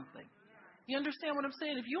to something. You understand what I'm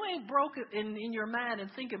saying? If you ain't broke in your mind and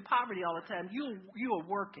thinking poverty all the time, you are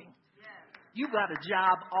working. You got a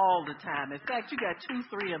job all the time. In fact, you got 2,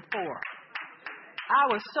 3, and 4. I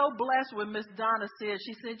was so blessed when Miss Donna said,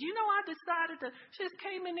 she said, you know, I decided to, she just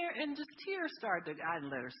came in there and just tears started. I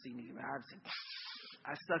didn't let her see me.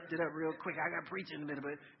 I sucked it up real quick. I got preaching in a minute,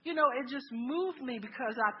 but you know, it just moved me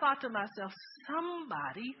because I thought to myself,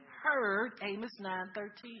 somebody heard Amos 9:13.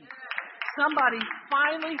 Somebody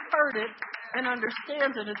finally heard it and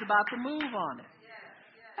understands it and is about to move on it.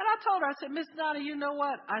 And I told her, I said, Miss Donna, you know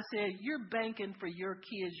what? I said, you're banking for your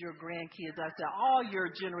kids, your grandkids. I said, all your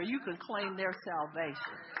generation, you can claim their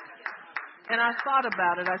salvation. And I thought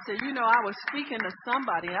about it. I said, you know, I was speaking to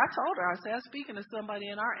somebody. And I told her, I said, I was speaking to somebody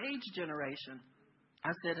in our age generation. I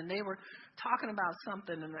said, and they were talking about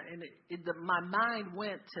something, and my mind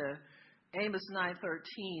went to Amos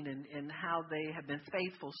 9:13 and how they have been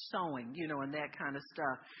faithful sowing, you know, and that kind of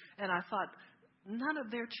stuff. And I thought, none of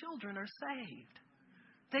their children are saved.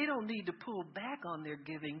 They don't need to pull back on their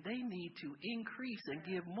giving. They need to increase and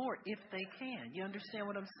give more if they can. You understand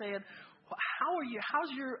what I'm saying? How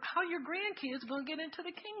your grandkids going to get into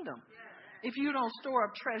the kingdom if you don't store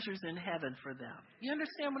up treasures in heaven for them? You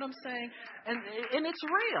understand what I'm saying? And it's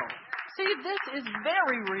real. See, this is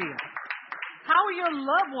very real. How are your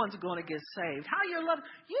loved ones going to get saved?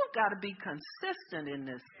 You've got to be consistent in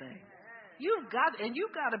this thing. You've got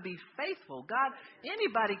to be faithful.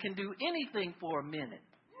 Anybody can do anything for a minute.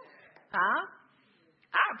 Huh?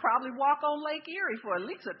 I'd probably walk on Lake Erie for at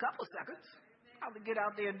least a couple seconds. Probably get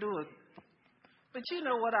out there and do it. But you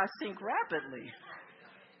know what? I sink rapidly.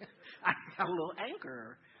 I got a little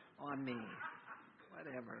anchor on me.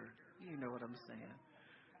 Whatever. You know what I'm saying.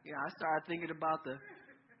 Yeah, I started thinking about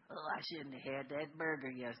I shouldn't have had that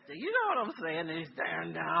burger yesterday. You know what I'm saying? And it's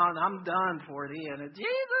down. I'm done for the end.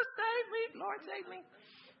 Jesus, save me. Lord, save me.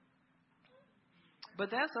 But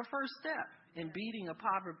that's the first step in beating a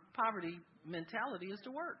poverty mentality is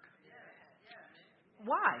to work.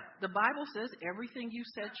 Why? The Bible says everything you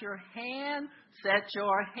set your hand,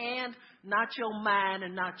 not your mind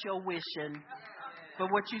and not your wishing,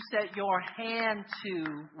 but what you set your hand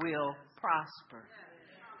to will prosper.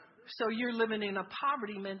 So you're living in a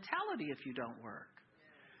poverty mentality if you don't work.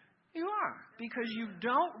 You are, because you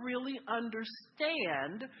don't really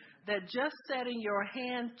understand that just setting your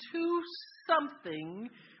hand to something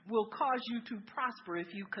will cause you to prosper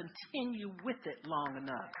if you continue with it long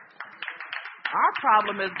enough. Our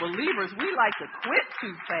problem as believers, we like to quit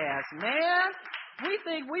too fast, man. We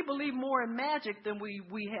think we believe more in magic than we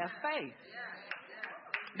have faith.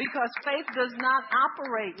 Because faith does not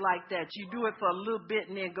operate like that. You do it for a little bit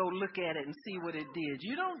and then go look at it and see what it did.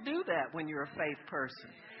 You don't do that when you're a faith person.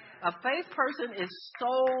 A faith person is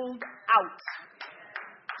sold out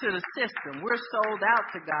to the system. We're sold out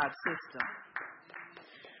to God's system.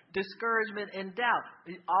 Discouragement and doubt.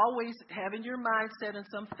 Always having your mind set in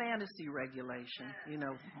some fantasy regulation.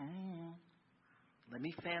 Let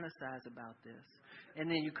me fantasize about this. And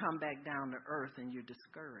then you come back down to earth and you're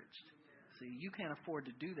discouraged. See, you can't afford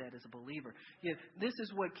to do that as a believer. Yeah, this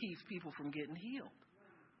is what keeps people from getting healed.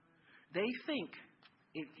 They think,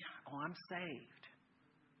 I'm saved.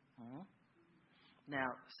 Now,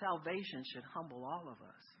 salvation should humble all of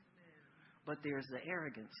us. But there's the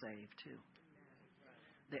arrogant saved too.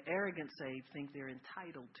 The arrogant saved think they're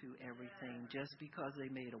entitled to everything just because they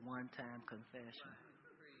made a one-time confession.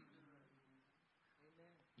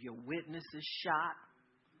 Your witness is shot.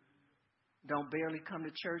 Don't barely come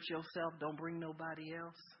to church yourself. Don't bring nobody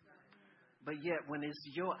else. But yet when it's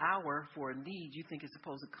your hour for a need, you think it's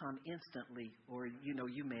supposed to come instantly, or,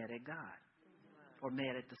 you mad at God or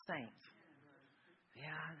mad at the saints.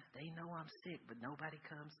 Yeah, they know I'm sick, but nobody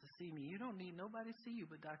comes to see me. You don't need nobody to see you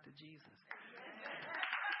but Dr. Jesus.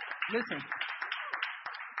 Listen,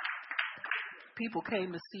 people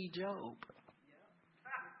came to see Job.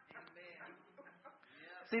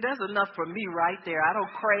 See, that's enough for me right there. I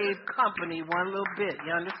don't crave company one little bit.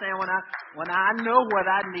 You understand? When I know what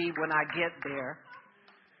I need when I get there.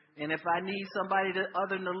 And if I need somebody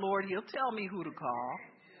other than the Lord, He'll tell me who to call.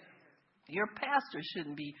 Your pastor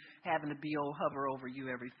shouldn't be having to hover over you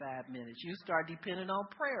every 5 minutes. You start depending on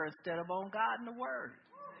prayer instead of on God and the Word.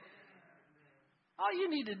 All you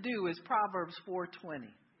need to do is Proverbs 4:20.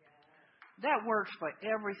 That works for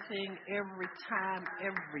everything, every time,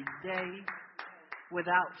 every day,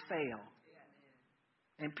 without fail.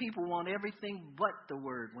 And people want everything but the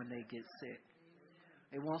Word when they get sick.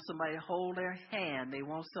 They want somebody to hold their hand. They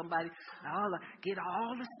want somebody, get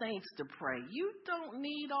all the saints to pray. You don't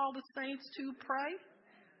need all the saints to pray.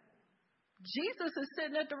 Jesus is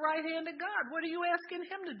sitting at the right hand of God. What are you asking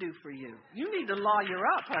Him to do for you? You need to lawyer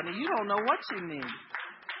up, honey. You don't know what you need.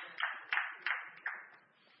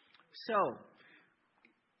 So,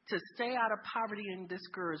 to stay out of poverty and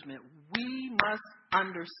discouragement, we must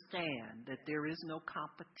understand that there is no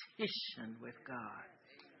competition with God.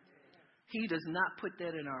 He does not put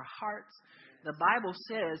that in our hearts. The Bible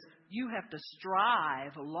says you have to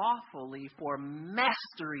strive lawfully for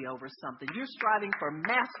mastery over something. You're striving for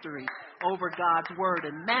mastery over God's Word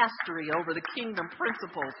and mastery over the kingdom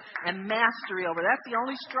principles and mastery over. That's the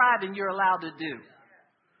only striving you're allowed to do.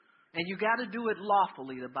 And you got to do it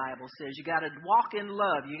lawfully, the Bible says. You got to walk in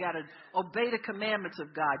love. You got to obey the commandments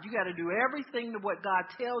of God. You got to do everything to what God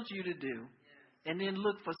tells you to do, and then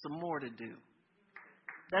look for some more to do.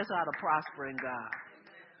 That's how to prosper in God.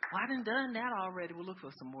 Well, I done that already. We'll look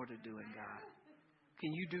for some more to do in God.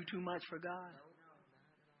 Can you do too much for God?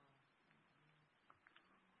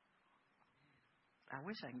 I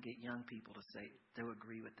wish I can get young people to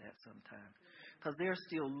agree with that sometimes. Because they're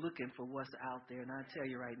still looking for what's out there. And I tell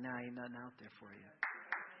you right now, ain't nothing out there for you.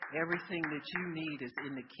 Everything that you need is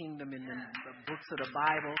in the kingdom, in the books of the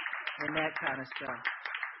Bible, and that kind of stuff.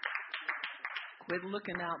 Quit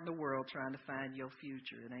looking out in the world trying to find your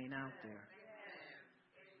future. It ain't out there.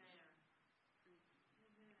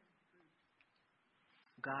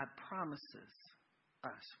 God promises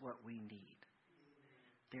us what we need.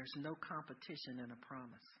 There's no competition in a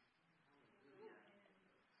promise.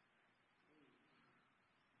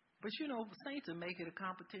 But saints will make it a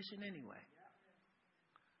competition anyway.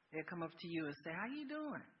 They'll come up to you and say, how you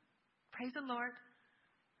doing? Praise the Lord.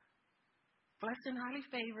 Blessed and highly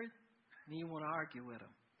favored. And you want to argue with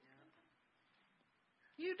them.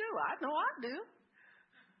 You do. I know I do.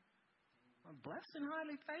 I'm blessed and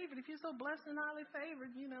highly favored. If you're so blessed and highly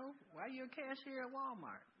favored, why are you a cashier at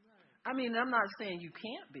Walmart? I mean, I'm not saying you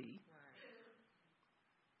can't be.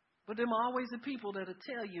 But them always the people that'll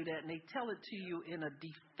tell you that, and they tell it to you in a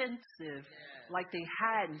defensive, like they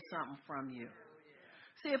hiding something from you.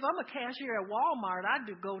 See, if I'm a cashier at Walmart, I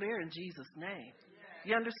do go there in Jesus' name.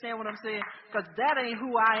 You understand what I'm saying? Because that ain't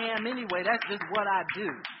who I am anyway. That's just what I do.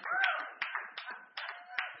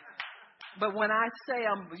 But when I say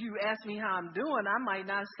you ask me how I'm doing, I might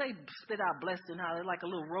not say spit out blessed and highly like a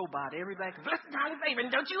little robot. Everybody, blessed and highly favored.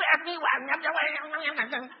 Don't you ask me why I'm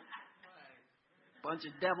doing. Bunch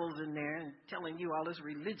of devils in there and telling you all this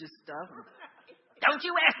religious stuff. Don't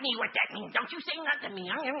you ask me what that means. Don't you say nothing to me.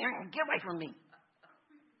 Get away from me.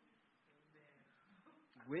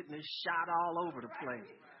 Witness shot all over the place.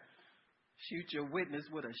 Shoot your witness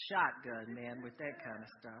with a shotgun, man, with that kind of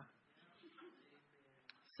stuff.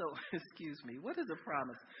 So, excuse me, what is a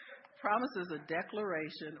promise? Promise is a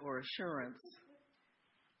declaration or assurance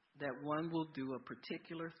that one will do a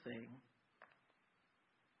particular thing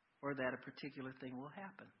or that a particular thing will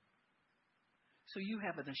happen. So you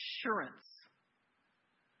have an assurance.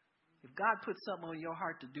 If God puts something on your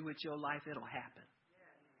heart to do with your life, it'll happen.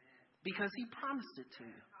 Because he promised it to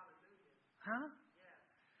you. Huh?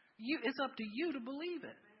 It's up to you to believe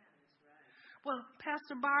it. Well,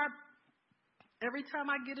 Pastor Barb, every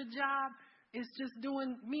time I get a job, it's just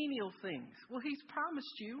doing menial things. Well, he's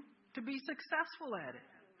promised you to be successful at it.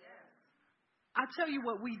 I tell you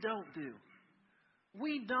what we don't do.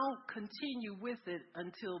 We don't continue with it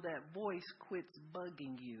until that voice quits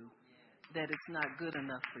bugging you that it's not good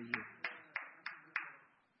enough for you.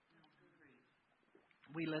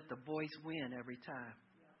 We let the voice win every time.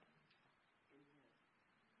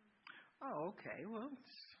 Oh, okay. Well,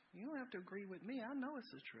 you don't have to agree with me. I know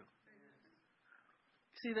it's the truth.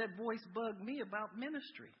 See, that voice bugged me about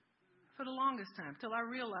ministry for the longest time till I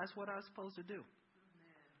realized what I was supposed to do.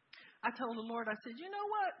 I told the Lord, I said, you know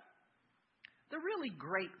what? The really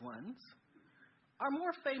great ones are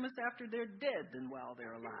more famous after they're dead than while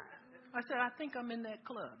they're alive. I said, I think I'm in that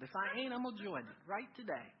club. If I ain't, I'm going to join it right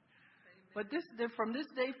today. But from this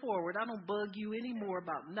day forward, I don't bug you anymore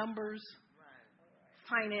about numbers,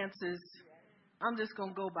 finances. I'm just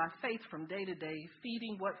going to go by faith from day to day,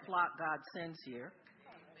 feeding what flock God sends here.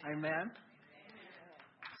 Amen.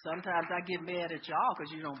 Sometimes I get mad at y'all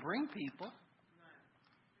because you don't bring people.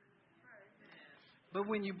 But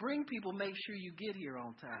when you bring people, make sure you get here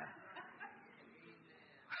on time.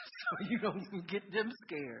 So you don't get them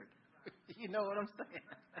scared. You know what I'm saying?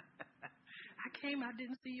 I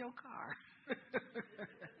didn't see your car.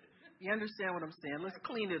 You understand what I'm saying? Let's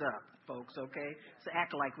clean it up, folks, okay? Let's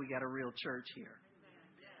act like we got a real church here.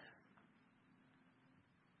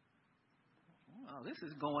 Oh, this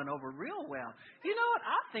is going over real well. You know what?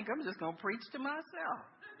 I think I'm just going to preach to myself.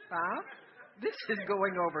 Huh? This is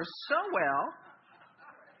going over so well.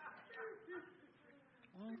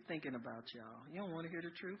 I'm thinking about y'all. You don't want to hear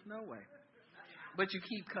the truth? No way. But you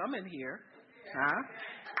keep coming here. Huh?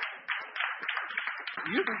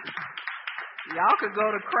 Y'all could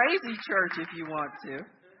go to crazy church if you want to.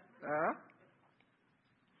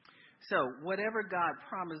 So whatever God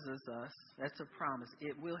promises us, that's a promise.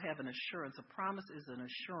 It will have an assurance. A promise is an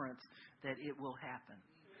assurance that it will happen.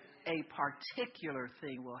 A particular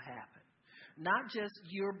thing will happen. Not just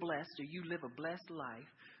you're blessed or you live a blessed life,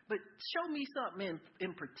 but show me something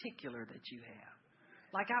in particular that you have.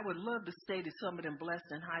 Like I would love to say to some of them blessed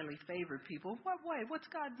and highly favored people, what way? What's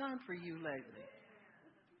God done for you lately?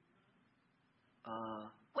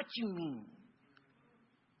 What you mean?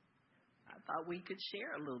 I thought we could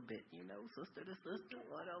share a little bit, sister to sister,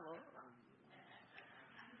 whatever.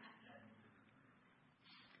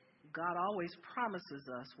 God always promises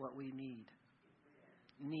us what we need.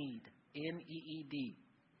 Need. N-E-E-D.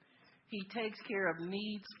 He takes care of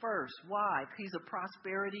needs first. Why? He's a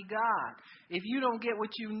prosperity God. If you don't get what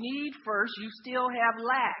you need first, you still have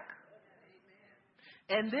lack.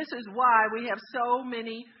 And this is why we have so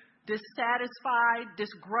many dissatisfied,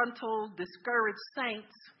 disgruntled, discouraged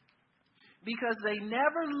saints, because they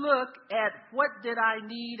never look at what did I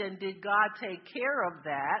need and did God take care of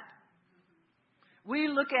that. We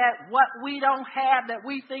look at what we don't have that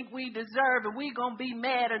we think we deserve, and we're going to be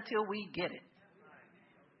mad until we get it.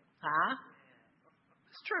 Huh?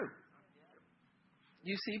 It's true.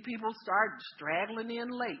 You see people start straggling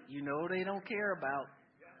in late. They don't care about.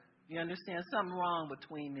 You understand? Something wrong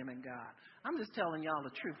between them and God. I'm just telling y'all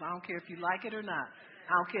the truth. I don't care if you like it or not.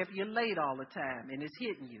 I don't care if you're late all the time and it's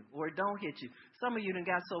hitting you or it don't hit you. Some of you done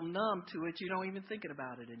got so numb to it you don't even think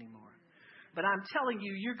about it anymore. But I'm telling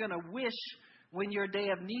you, you're going to wish when your day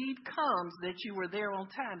of need comes that you were there on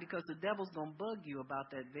time, because the devil's going to bug you about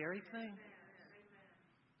that very thing.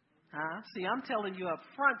 See, I'm telling you up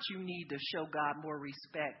front, you need to show God more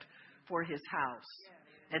respect for his house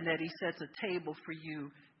and that he sets a table for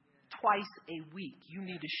you twice a week. You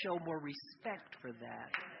need to show more respect for that.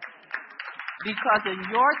 Because in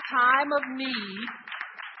your time of need,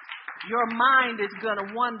 your mind is going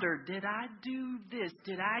to wonder, did I do this?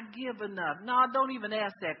 Did I give enough? No, don't even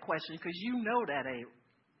ask that question, because you know that ain't.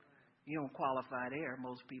 You don't qualify there.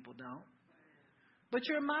 Most people don't. But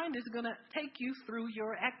your mind is going to take you through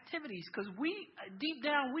your activities, because deep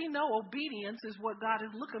down, we know obedience is what God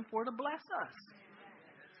is looking for to bless us.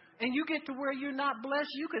 And you get to where you're not blessed,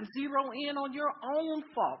 you can zero in on your own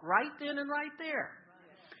fault right then and right there.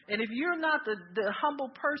 And if you're not the humble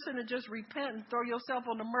person to just repent and throw yourself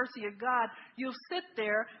on the mercy of God, you'll sit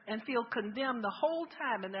there and feel condemned the whole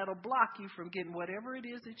time, and that'll block you from getting whatever it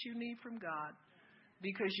is that you need from God,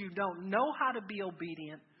 because you don't know how to be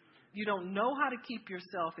obedient. You don't know how to keep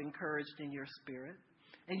yourself encouraged in your spirit,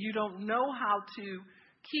 and you don't know how to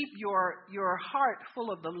keep your heart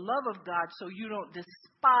full of the love of God so you don't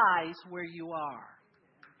despise where you are.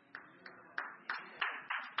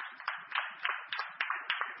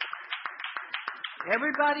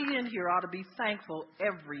 Everybody in here ought to be thankful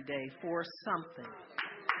every day for something.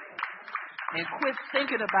 And quit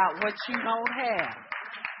thinking about what you don't have.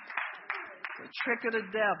 It's a trick of the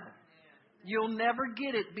devil. You'll never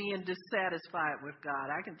get it being dissatisfied with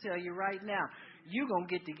God. I can tell you right now, you're going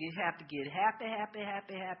to have to get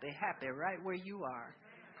happy right where you are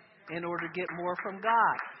in order to get more from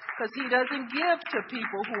God. Because he doesn't give to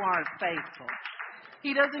people who aren't faithful.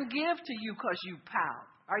 He doesn't give to you because you pout.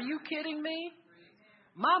 Are you kidding me?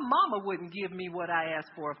 My mama wouldn't give me what I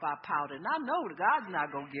asked for if I pouted. And I know God's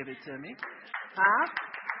not going to give it to me. Huh?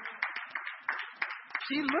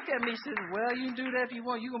 She looked at me and said, well, you can do that if you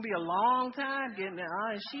want. You're going to be a long time getting it.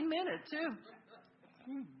 And she meant it, too.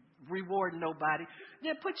 Reward nobody.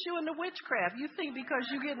 Then put you in the witchcraft. You think because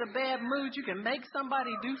you get in a bad mood, you can make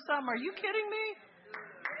somebody do something? Are you kidding me?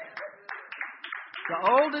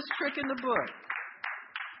 The oldest trick in the book.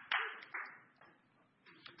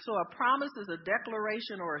 So a promise is a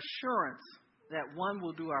declaration or assurance that one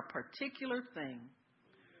will do a particular thing,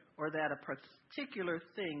 or that a particular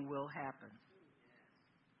thing will happen.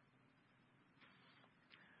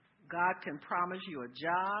 God can promise you a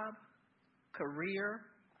job, career,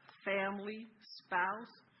 family, spouse.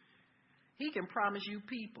 He can promise you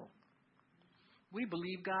people. We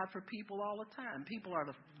believe God for people all the time. People are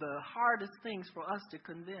the hardest things for us to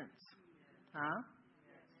convince. Huh?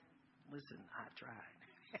 Listen, I tried.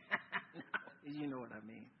 No, you know what I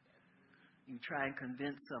mean. You try and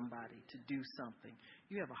convince somebody to do something.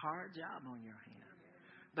 You have a hard job on your hands.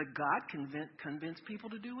 But God can convince people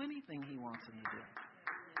to do anything he wants them to do.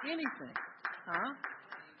 Anything. Huh?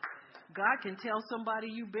 God can tell somebody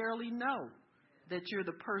you barely know that you're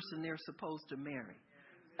the person they're supposed to marry.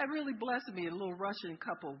 That really blessed me. A little Russian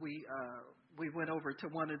couple, we went over to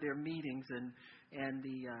one of their meetings, and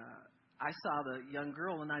I saw the young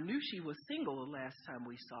girl, and I knew she was single the last time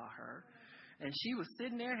we saw her. And she was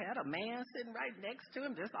sitting there, had a man sitting right next to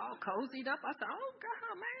him, just all cozied up. I said, oh,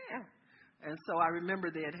 God, man. And so I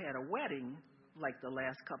remember they had a wedding like the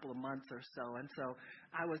last couple of months or so. And so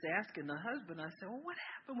I was asking the husband, I said, well, what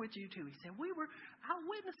happened with you two? He said, we were out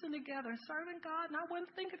witnessing together and serving God, and I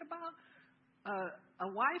wasn't thinking about a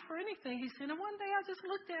wife or anything. He said, and one day I just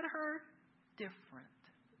looked at her different.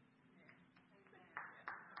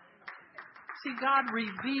 See, God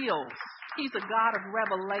reveals. He's a God of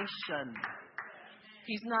revelation.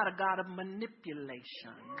 He's not a God of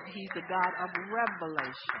manipulation. He's a God of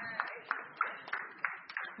revelation.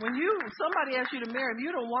 When somebody asks you to marry him,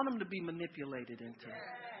 you don't want him to be manipulated into it.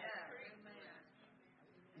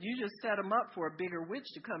 You just set him up for a bigger witch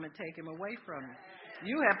to come and take him away from him.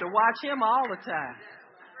 You have to watch him all the time.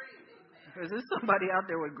 Because there's somebody out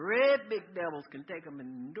there with great big devils can take him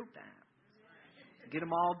in no time. Get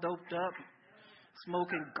them all doped up,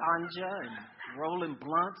 smoking ganja and rolling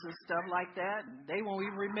blunts and stuff like that. They won't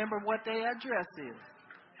even remember what their address is.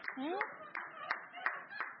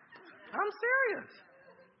 I'm serious.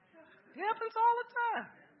 It happens all the time.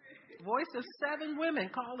 Voice of 7 women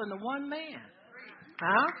calling to one man.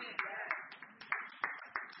 Huh?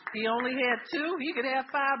 He only had 2. He could have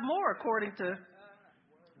 5 more according to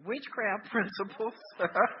witchcraft principles.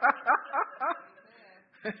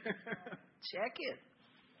 Check it.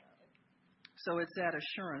 So it's that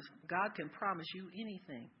assurance. God can promise you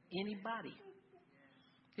anything, anybody.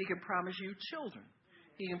 He can promise you children.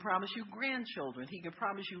 He can promise you grandchildren. He can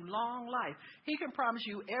promise you long life. He can promise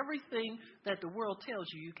you everything that the world tells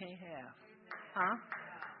you can't have. Huh?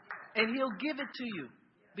 And he'll give it to you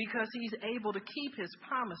because he's able to keep his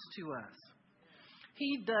promise to us.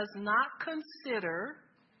 He does not consider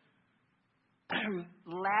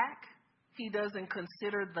lack He doesn't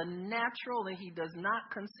consider the natural, and he does not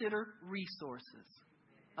consider resources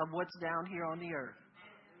of what's down here on the earth.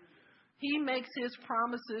 He makes his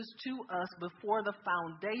promises to us before the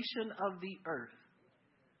foundation of the earth.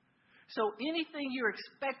 So anything you're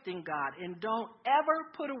expecting, God, and don't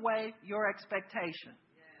ever put away your expectation.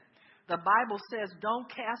 The Bible says don't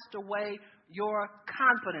cast away your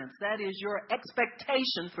confidence. That is your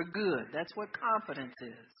expectation for good. That's what confidence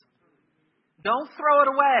is. Don't throw it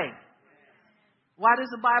away. Why does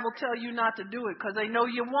the Bible tell you not to do it? Because they know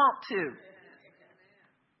you want to.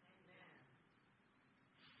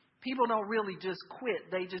 People don't really just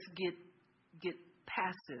quit. They just get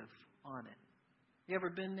passive on it. You ever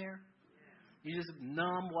been there? You just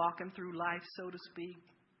numb walking through life, so to speak.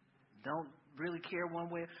 Don't really care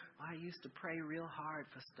one way. Oh, I used to pray real hard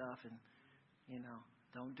for stuff and,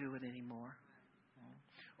 don't do it anymore.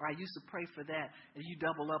 Or I used to pray for that, and you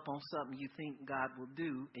double up on something you think God will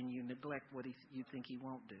do, and you neglect what you think he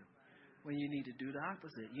won't do. When you need to do the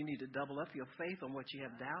opposite. You need to double up your faith on what you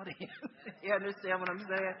have doubt in. You understand what I'm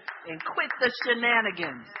saying? And quit the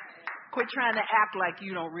shenanigans. Quit trying to act like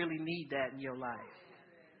you don't really need that in your life.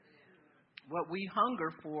 What we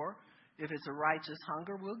hunger for, if it's a righteous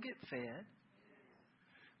hunger, we'll get fed.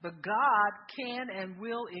 But God can and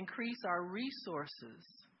will increase our resources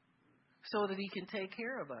so that he can take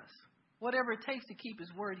care of us. Whatever it takes to keep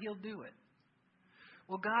his word, he'll do it.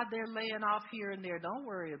 Well, God, they're laying off here and there. Don't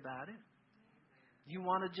worry about it. You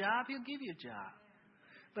want a job, he'll give you a job.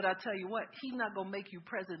 But I tell you what, he's not going to make you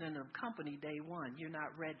president of a company day one. You're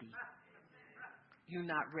not ready. You're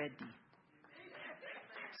not ready.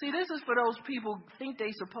 See, this is for those people who think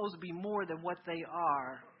they're supposed to be more than what they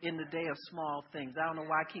are in the day of small things. I don't know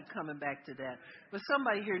why I keep coming back to that. But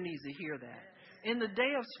somebody here needs to hear that. In the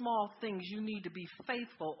day of small things, you need to be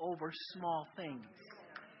faithful over small things.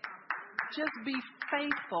 Just be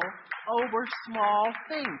faithful over small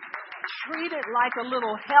things. Treat it like a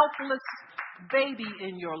little helpless baby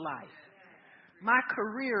in your life. My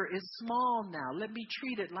career is small now. Let me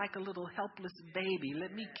treat it like a little helpless baby.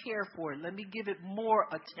 Let me care for it. Let me give it more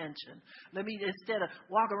attention. Let me, instead of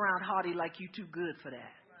walk around haughty like you too good for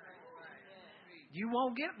that. You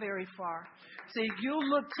won't get very far. See, if you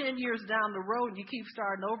look 10 years down the road and you keep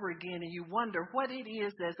starting over again and you wonder what it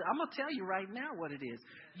is I'm going to tell you right now what it is.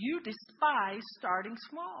 You despise starting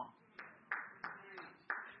small.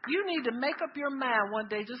 You need to make up your mind one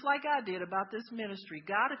day, just like I did about this ministry.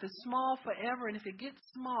 God, if it's small forever and if it gets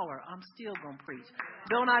smaller, I'm still going to preach.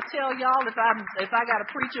 Don't I tell y'all if I got to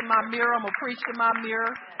preach in my mirror, I'm going to preach in my mirror.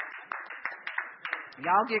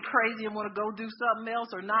 Y'all get crazy and want to go do something else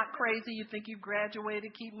or not crazy. You think you've graduated,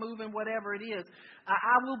 keep moving, whatever it is.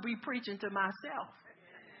 I will be preaching to myself.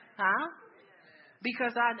 Huh?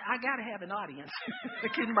 Because I got to have an audience.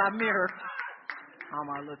 Look in my mirror. How am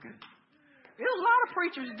I looking? There's a lot of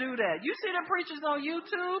preachers do that. You see them preachers on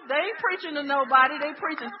YouTube? They ain't preaching to nobody. They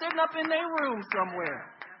preaching sitting up in their room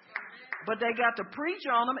somewhere. But they got to preach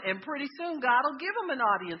on them, and pretty soon God will give them an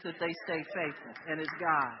audience if they stay faithful, and it's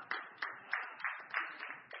God.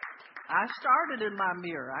 I started in my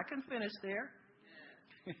mirror. I can finish there.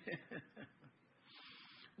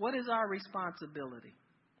 What is our responsibility?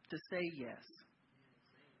 To say yes.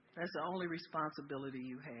 That's the only responsibility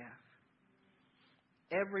you have.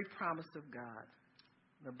 Every promise of God,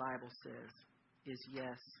 the Bible says, is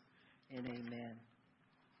yes and amen.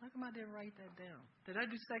 How come I didn't write that down? Did I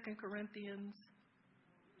do 2 Corinthians?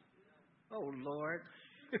 Oh, Lord.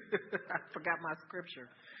 I forgot my scripture.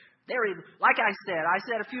 Like I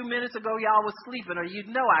said a few minutes ago, y'all was sleeping, or you'd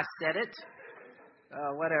know I said it.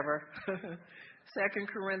 Whatever. 2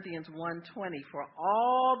 Corinthians 1:20. For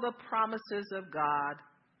all the promises of God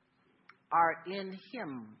are in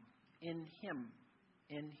him. In him.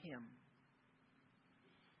 In him.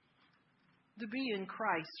 To be in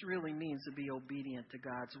Christ really means to be obedient to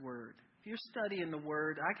God's word. If you're studying the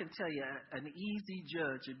word, I can tell you an easy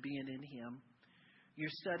judge of being in him. You're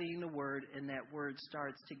studying the word, and that word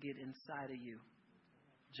starts to get inside of you.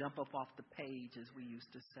 Jump up off the page, as we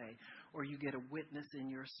used to say. Or you get a witness in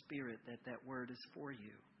your spirit that word is for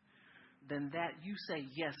you. Then that you say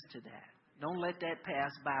yes to that. Don't let that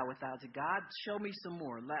pass by without it. God, show me some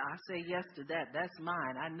more. I say yes to that. That's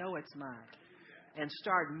mine. I know it's mine. And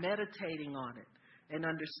start meditating on it and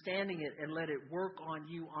understanding it and let it work on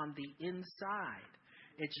you on the inside.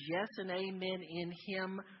 It's yes and amen in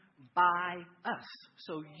him by us.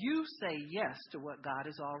 So you say yes to what God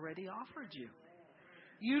has already offered you.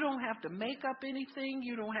 You don't have to make up anything.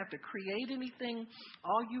 You don't have to create anything.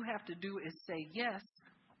 All you have to do is say yes.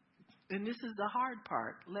 And this is the hard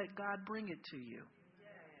part. Let God bring it to you.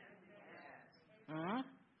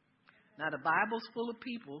 Now, the Bible's full of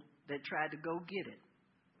people that tried to go get it.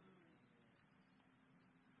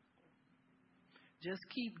 Just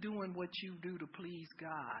keep doing what you do to please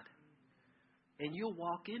God, and you'll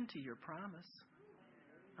walk into your promise.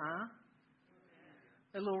 Huh?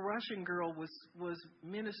 A little Russian girl was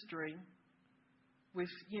ministering with,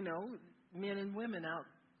 men and women out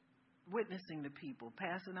witnessing to people,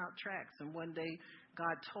 passing out tracts. And one day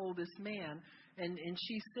God told this man, and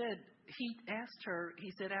she said, he asked her,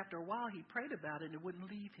 he said after a while he prayed about it and it wouldn't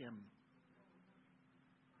leave him.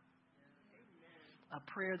 A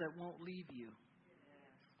prayer that won't leave you.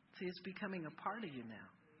 See, it's becoming a part of you now.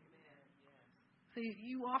 See,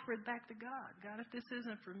 you offer it back to God. God, if this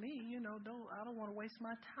isn't for me, I don't want to waste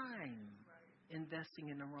my time investing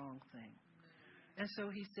in the wrong thing. And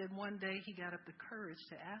so he said one day he got up the courage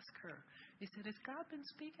to ask her. He said, has God been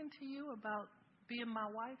speaking to you about being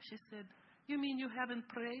my wife? She said, you mean you haven't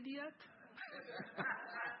prayed yet?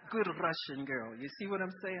 Good Russian girl. You see what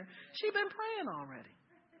I'm saying? She'd been praying already.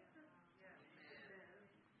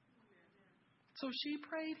 So she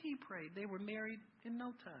prayed, he prayed. They were married in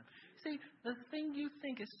no time. See, the thing you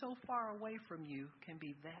think is so far away from you can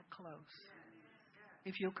be that close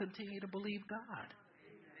if you'll continue to believe God.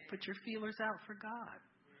 Put your feelers out for God.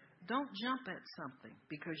 Don't jump at something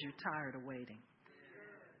because you're tired of waiting.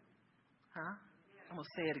 Huh? I'm going to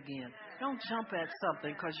say it again. Don't jump at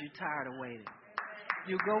something because you're tired of waiting.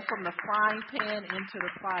 You go from the frying pan into the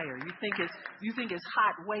fire. You think it's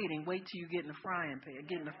hot waiting. Wait till you get in the frying pan,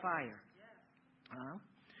 get in the fire.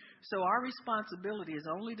 So our responsibility is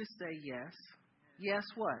only to say yes. Yes,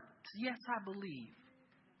 what? Yes, I believe.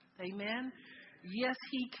 Amen. Yes,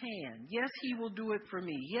 he can. Yes, he will do it for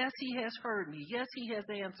me. Yes, he has heard me. Yes, he has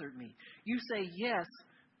answered me. You say yes,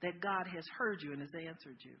 that God has heard you and has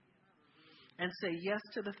answered you. And say yes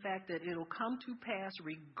to the fact that it'll come to pass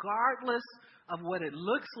regardless of what it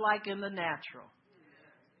looks like in the natural.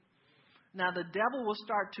 Now, the devil will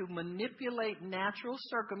start to manipulate natural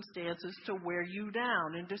circumstances to wear you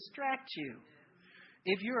down and distract you.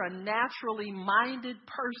 If you're a naturally minded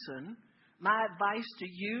person, my advice to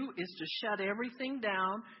you is to shut everything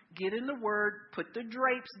down, get in the Word, put the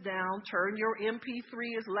drapes down, turn your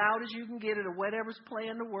MP3 as loud as you can get it or whatever's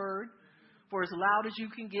playing the Word for as loud as you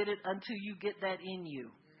can get it until you get that in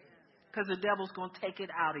you. Because the devil's going to take it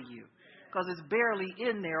out of you because it's barely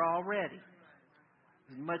in there already.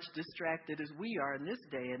 As much distracted as we are in this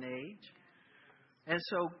day and age. And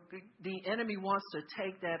so the enemy wants to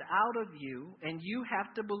take that out of you, and you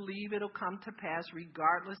have to believe it'll come to pass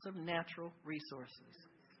regardless of natural resources.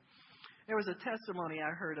 There was a testimony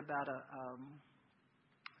I heard about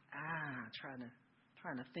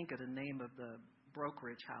trying to think of the name of the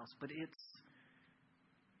brokerage house, but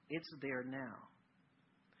it's there now.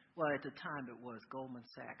 Well, at the time it was Goldman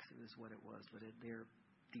Sachs is what it was, but they're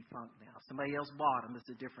defunct now. Somebody else bought them. It's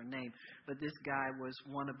a different name. But this guy was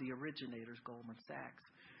one of the originators, Goldman Sachs.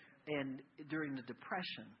 And during the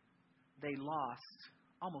Depression, they lost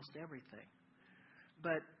almost everything.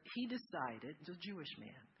 But he decided, he's a Jewish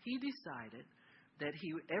man, he decided that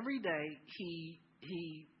every day he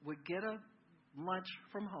would get a lunch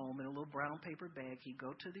from home in a little brown paper bag. He'd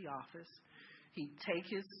go to the office. He'd take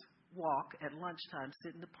his walk at lunchtime,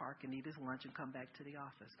 sit in the park and eat his lunch and come back to the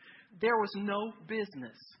office. There was no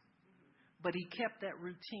business, but he kept that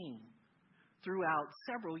routine throughout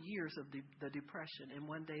several years of the Depression. And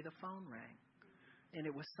one day the phone rang, and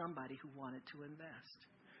it was somebody who wanted to invest.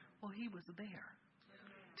 Well, he was there.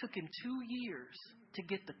 It took him 2 years to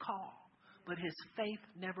get the call, but his faith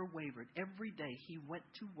never wavered. Every day he went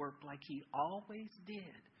to work like he always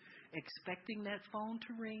did, expecting that phone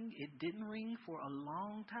to ring. It didn't ring for a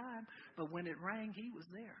long time, but when it rang, he was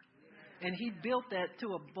there. And he built that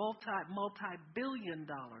to a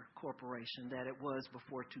multi-billion-dollar corporation that it was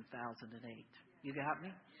before 2008. You got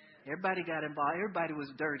me? Everybody got involved. Everybody was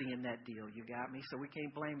dirty in that deal. You got me? So we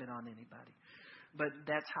can't blame it on anybody. But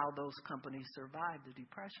that's how those companies survived the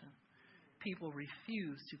Depression. People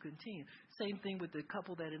refused to continue. Same thing with the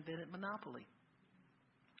couple that invented Monopoly.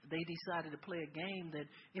 They decided to play a game that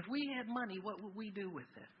if we had money, what would we do with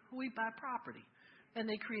it? We'd buy property. And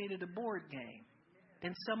they created a board game.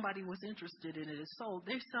 And somebody was interested in it. It's sold.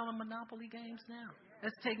 They're selling Monopoly games now.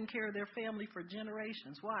 That's taking care of their family for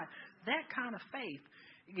generations. Why? That kind of faith,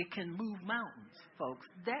 it can move mountains, folks.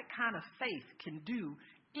 That kind of faith can do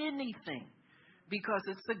anything because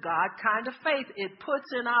it's the God kind of faith. It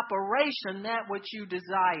puts in operation that which you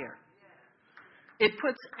desire. It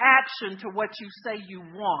puts action to what you say you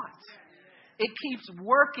want. It keeps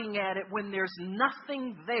working at it when there's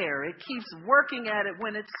nothing there. It keeps working at it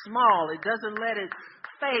when it's small. It doesn't let it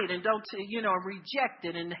fade and don't, reject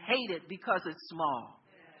it and hate it because it's small.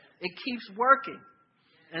 It keeps working.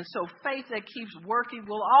 And so faith that keeps working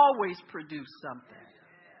will always produce something.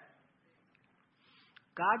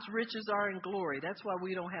 God's riches are in glory. That's why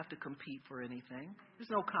we don't have to compete for anything. There's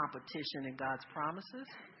no competition in God's promises.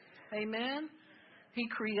 Amen? He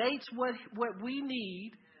creates what we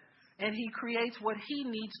need, and He creates what He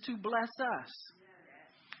needs to bless us.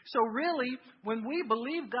 So really, when we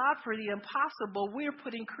believe God for the impossible, we're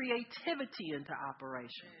putting creativity into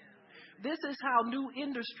operation. This is how new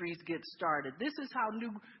industries get started. This is how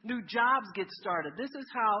new jobs get started. This is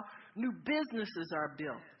how new businesses are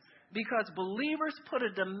built. Because believers put a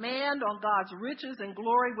demand on God's riches and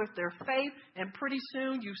glory with their faith, and pretty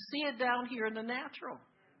soon you see it down here in the natural.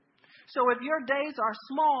 So if your days are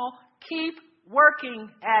small, keep working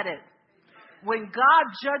at it. When God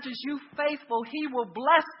judges you faithful, He will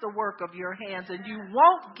bless the work of your hands, and you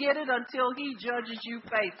won't get it until He judges you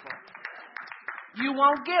faithful. You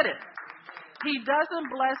won't get it. He doesn't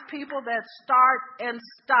bless people that start and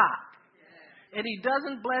stop. And He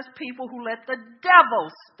doesn't bless people who let the devil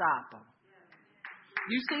stop them.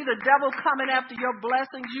 You see the devil coming after your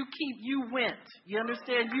blessings, you went. You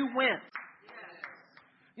understand? You went.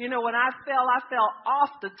 You know, when I fell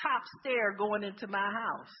off the top stair going into my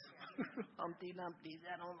house. Humpty Dumpty,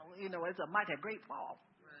 I don't know, you know, it's a mighty great fall.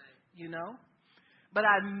 You know? But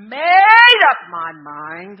I made up my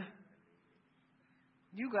mind.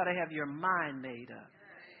 You got to have your mind made up.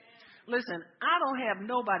 Listen, I don't have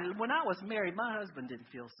nobody. When I was married, my husband didn't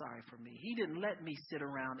feel sorry for me. He didn't let me sit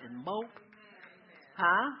around and mope.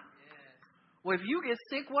 Huh? Well, if you get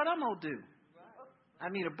sick, what I'm going to do? I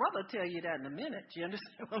mean, a brother tell you that in a minute. You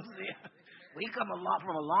understand what I'm saying? We come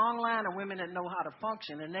from a long line of women that know how to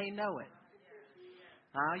function, and they know it.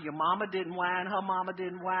 Your mama didn't whine, her mama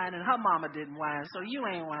didn't whine, and her mama didn't whine, so you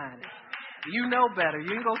ain't whining. You know better.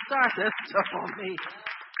 You ain't going to start that stuff on me.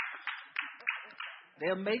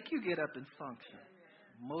 They'll make you get up and function.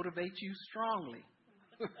 Motivate you strongly.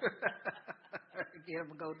 Get up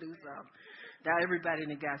and go do something. Now everybody in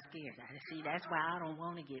the got scared. See, that's why I don't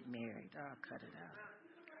want to get married. Oh, cut it out.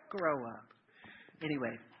 Grow up.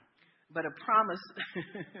 Anyway, but a promise.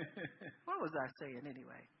 What was I saying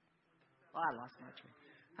anyway? Oh, I lost my train.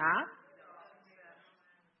 Huh?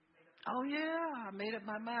 Oh, yeah. I made up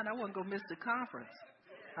my mind. I wasn't going to miss the conference.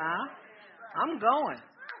 Huh? I'm going.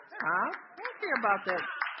 Huh? I don't care about that.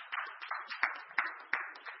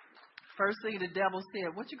 First thing the devil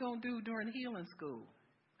said, what you going to do during healing school?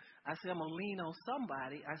 I said, I'm going to lean on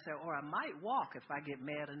somebody. I said, or I might walk if I get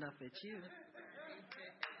mad enough at you.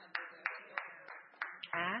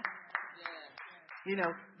 Huh? You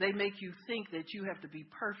know, they make you think that you have to be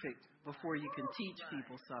perfect before you can teach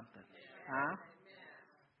people something. Huh?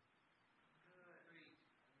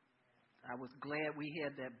 I was glad we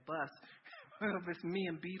had that bus. It's me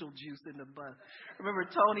and Beetlejuice in the bus. Remember,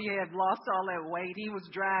 Tony had lost all that weight. He was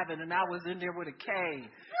driving, and I was in there with a cane.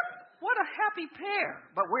 What a happy pair.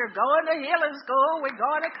 But we're going to healing school. We're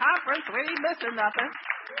going to conference. We ain't missing nothing.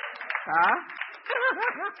 Huh?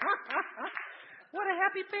 What a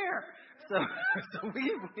happy pair. So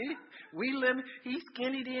we limped. He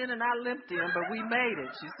skinnied in and I limped in, but we made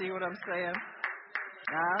it. You see what I'm saying?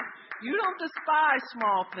 You don't despise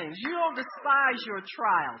small things. You don't despise your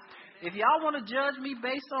trials. If y'all want to judge me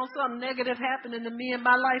based on something negative happening to me in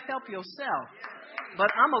my life, help yourself. But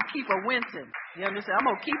I'm going to keep a wincing. You understand? I'm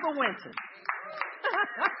going to keep a wincing.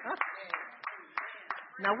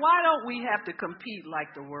 Now, why don't we have to compete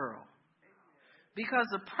like the world? Because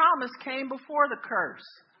the promise came before the curse.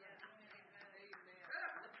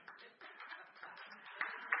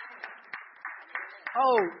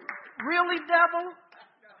 Oh, really, devil?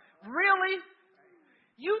 Really?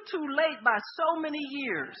 You too late by so many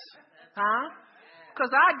years. Huh?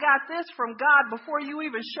 Because I got this from God before you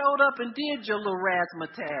even showed up and did your little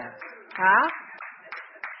razzmatazz. Huh?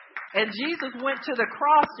 And Jesus went to the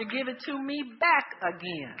cross to give it to me back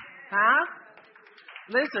again. Huh?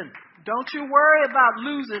 Listen, don't you worry about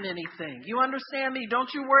losing anything. You understand me?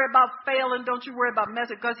 Don't you worry about failing. Don't you worry about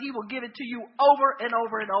messing, because He will give it to you over and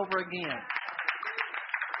over and over again.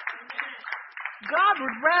 God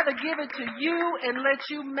would rather give it to you and let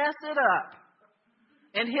you mess it up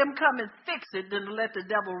and Him come and fix it than to let the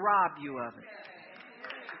devil rob you of it.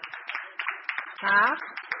 Huh?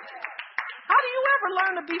 How do you ever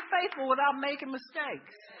learn to be faithful without making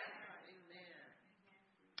mistakes?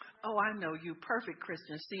 Oh, I know you, perfect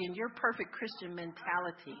Christians. See, in your perfect Christian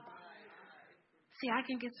mentality, see, I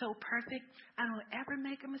can get so perfect, I don't ever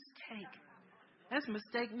make a mistake. That's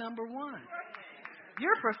mistake number one.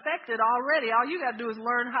 You're perfected already. All you got to do is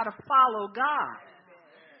learn how to follow God.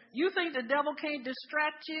 You think the devil can't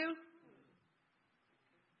distract you?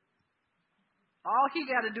 All he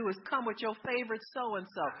got to do is come with your favorite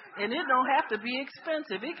so-and-so. And it don't have to be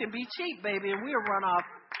expensive. It can be cheap, baby, and we'll run off.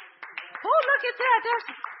 Oh, look at that.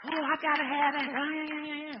 I got to have that.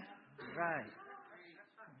 Right.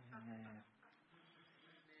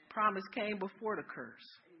 Promise came before the curse.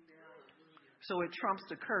 So it trumps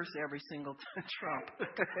the curse every single time. Trump.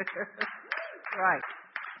 Right.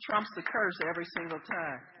 Trumps the curse every single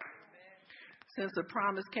time. Since the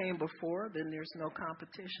promise came before, then there's no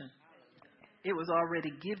competition. It was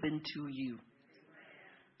already given to you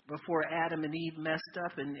before Adam and Eve messed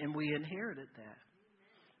up and we inherited that.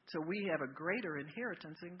 So we have a greater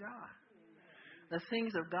inheritance in God. The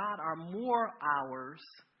things of God are more ours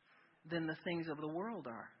than the things of the world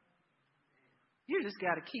are. You just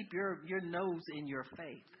got to keep your nose in your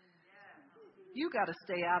faith. You got to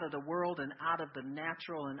stay out of the world and out of the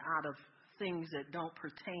natural and out of things that don't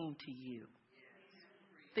pertain to you.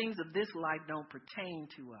 Things of this life don't pertain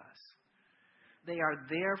to us. They are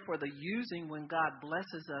there for the using when God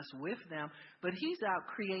blesses us with them. But he's out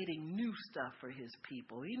creating new stuff for his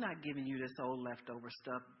people. He's not giving you this old leftover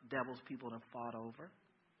stuff devils people have fought over.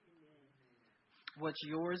 What's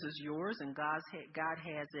yours is yours, and God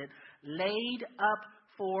has it laid up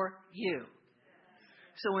for you.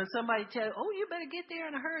 So when somebody tells you, you better get there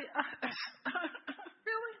in a hurry.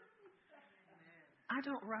 Really? I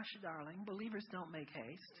don't rush, darling. Believers don't make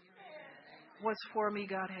haste. What's for me,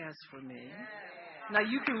 God has for me. Now,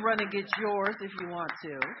 you can run and get yours if you want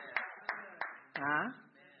to.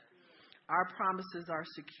 Our promises are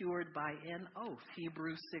secured by an oath.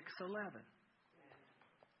 Hebrews 6:11.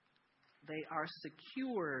 They are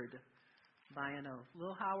secured by an oath.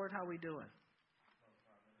 Lil Howard, how we doing?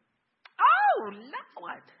 Oh,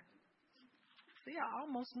 Lord. See, I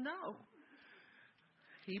almost know.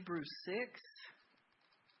 Hebrews 6.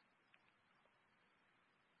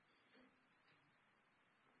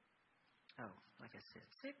 Oh, like I said,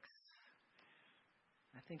 6.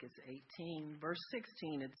 I think it's 18. Verse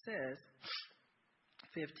 16, it says,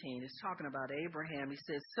 15, it's talking about Abraham. He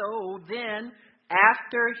says, so then,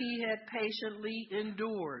 after he had patiently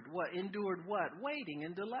endured, what? Endured what? Waiting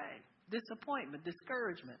and delay, disappointment,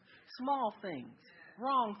 discouragement, small things,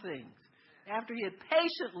 wrong things. After he had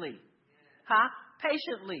patiently,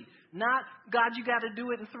 patiently, not, God, you got to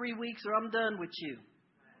do it in 3 weeks or I'm done with you.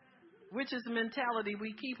 Which is the mentality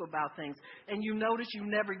we keep about things. And you notice you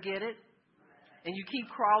never get it. And you keep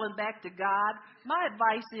crawling back to God. My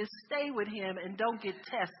advice is stay with him and don't get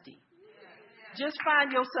testy. Just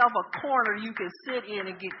find yourself a corner you can sit in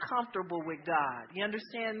and get comfortable with God. You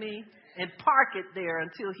understand me? And park it there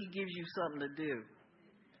until he gives you something to do.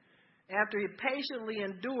 After he patiently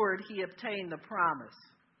endured, he obtained the promise.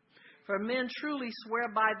 For men truly swear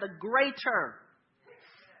by the greater.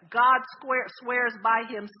 God swears by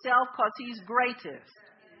himself because he's greatest.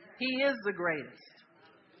 He is the greatest.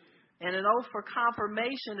 And an oath for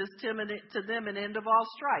confirmation is to them an end of all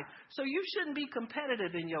strife. So you shouldn't be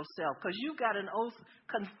competitive in yourself because you've got an oath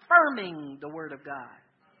confirming the word of God.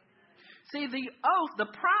 See, the oath, the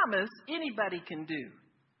promise, anybody can do.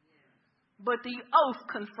 But the oath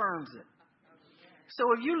confirms it.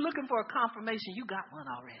 So if you're looking for a confirmation, you got one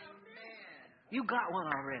already. You got one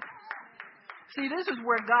already. See, this is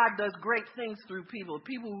where God does great things through people.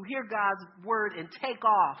 People who hear God's word and take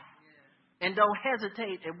off. And don't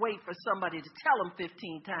hesitate and wait for somebody to tell them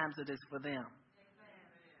 15 times it is for them.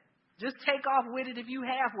 Just take off with it if you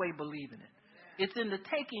halfway believe in it. It's in the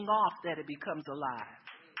taking off that it becomes alive.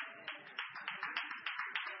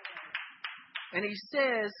 And he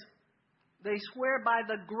says, they swear by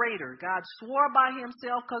the greater. God swore by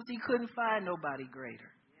himself because he couldn't find nobody greater.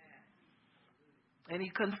 And he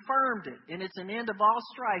confirmed it. And it's an end of all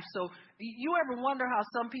strife. So you ever wonder how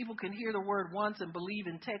some people can hear the word once and believe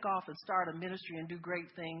and take off and start a ministry and do great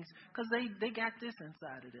things? Because they got this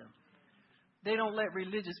inside of them. They don't let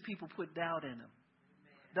religious people put doubt in them.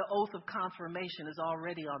 The oath of confirmation is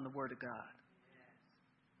already on the word of God.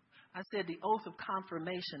 I said the oath of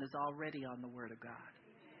confirmation is already on the word of God.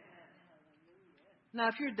 Now,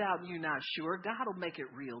 if you're doubting, you're not sure, God will make it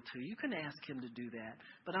real to you. You can ask him to do that.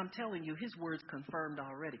 But I'm telling you, his word's confirmed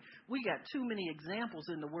already. We got too many examples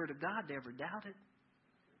in the word of God to ever doubt it.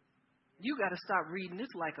 You got to stop reading this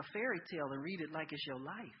like a fairy tale and read it like it's your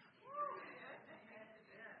life.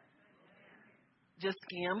 Just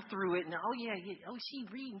skim through it and, she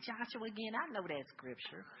reading Joshua again. I know that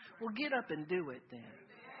scripture. Well, get up and do it then.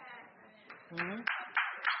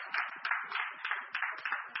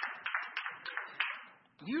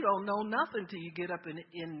 You don't know nothing till you get up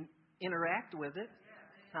and interact with it.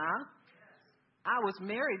 I was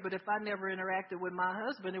married, but if I never interacted with my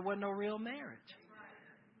husband, it wasn't no real marriage.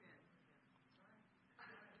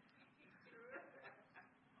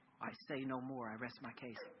 I say no more. I rest my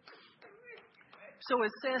case. So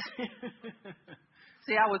it says,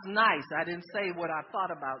 see, I was nice. I didn't say what I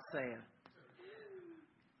thought about saying.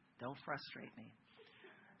 Don't frustrate me.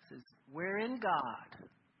 It says, we're in God.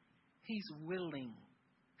 He's willing.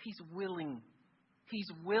 He's willing. He's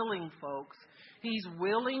willing, folks. He's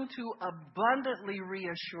willing to abundantly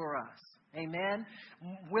reassure us. Amen.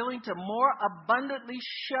 Willing to more abundantly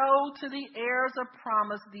show to the heirs of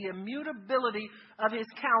promise the immutability of his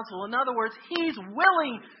counsel. In other words, he's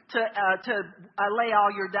willing to lay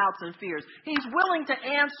all your doubts and fears. He's willing to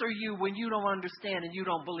answer you when you don't understand and you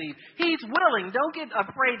don't believe. He's willing. Don't get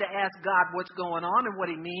afraid to ask God what's going on and what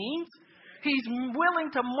he means. He's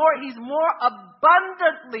he's more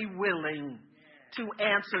abundantly willing to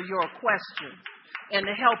answer your questions and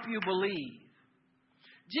to help you believe.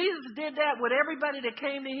 Jesus did that with everybody that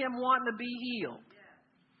came to him wanting to be healed.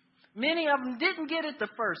 Many of them didn't get it the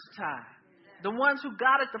first time. The ones who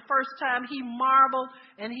got it the first time, he marveled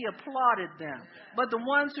and he applauded them. But the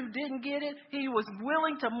ones who didn't get it, he was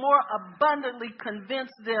willing to more abundantly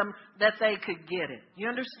convince them that they could get it. You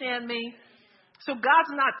understand me? So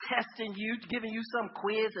God's not testing you, giving you some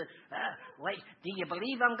quiz. Wait, do you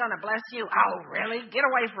believe I'm going to bless you? Oh, really? Get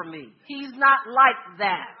away from me. He's not like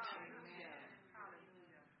that.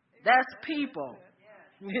 That's people.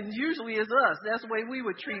 And usually it's us. That's the way we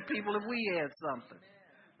would treat people if we had something.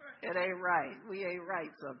 It ain't right. We ain't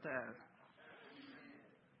right sometimes.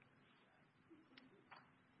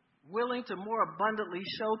 Willing to more abundantly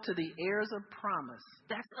show to the heirs of promise.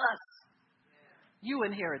 That's us. You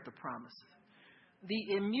inherit the promises.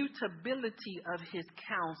 The immutability of his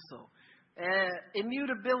counsel.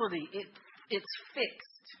 Immutability, it's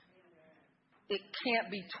fixed. It can't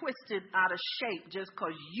be twisted out of shape just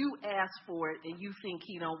because you ask for it and you think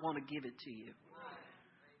he don't want to give it to you.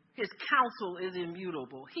 His counsel is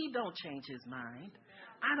immutable. He don't change his mind.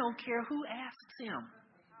 I don't care who asks him.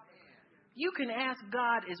 You can ask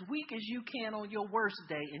God as weak as you can on your worst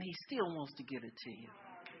day and he still wants to give it to you.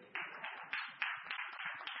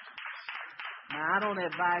 Now, I don't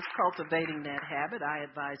advise cultivating that habit. I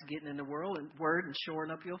advise getting in the word and shoring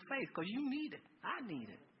up your faith because you need it. I need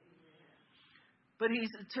it. But he's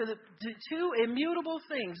to two immutable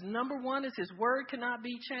things. Number one is his word cannot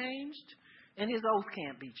be changed, and his oath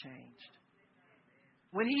can't be changed.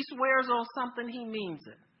 When he swears on something, he means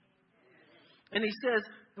it. And he says,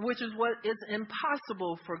 which is what it's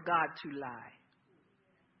impossible for God to lie.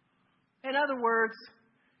 In other words,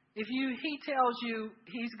 if he tells you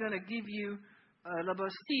he's going to give you la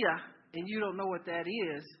Bostia, and you don't know what that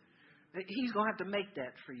is, he's going to have to make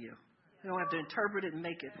that for you. He's going to have to interpret it and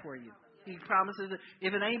make it for you. He promises that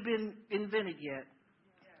if it ain't been invented yet,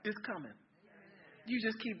 it's coming. You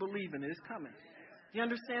just keep believing it. It's coming. You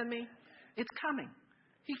understand me? It's coming.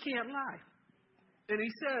 He can't lie. And he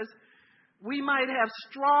says, we might have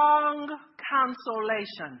strong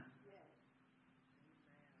consolation.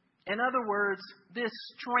 In other words, this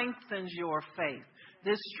strengthens your faith.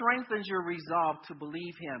 This strengthens your resolve to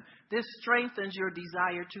believe him. This strengthens your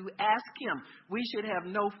desire to ask him. We should have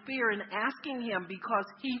no fear in asking him because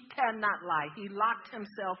he cannot lie. He locked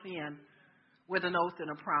himself in with an oath and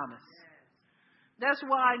a promise. That's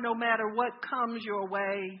why no matter what comes your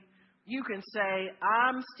way, you can say,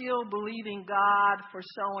 I'm still believing God for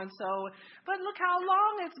so-and-so. But look how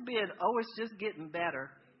long it's been. Oh, it's just getting better.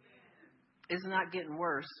 It's not getting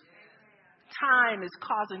worse. Time is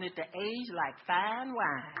causing it to age like fine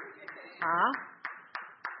wine.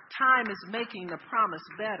 Time is making the promise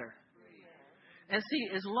better. And see,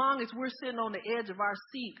 as long as we're sitting on the edge of our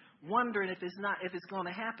seat wondering if it's going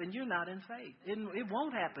to happen, you're not in faith. It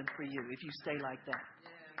won't happen for you if you stay like that.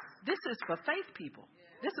 This is for faith people.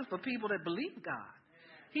 This is for people that believe God.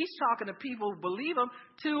 He's talking to people who believe him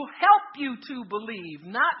to help you to believe,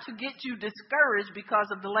 not to get you discouraged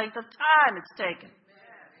because of the length of time it's taken.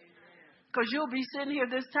 Because you'll be sitting here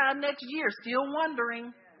this time next year still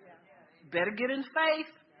wondering. Better get in faith.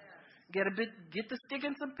 Get to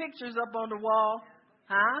sticking some pictures up on the wall.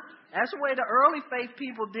 That's the way the early faith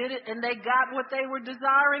people did it, and they got what they were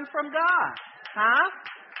desiring from God.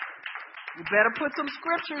 You better put some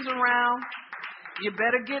scriptures around. You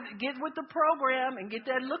better get with the program and get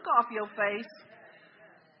that look off your face.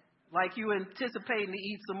 Like you anticipating to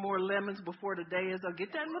eat some more lemons before the day is up.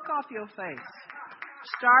 Get that look off your face.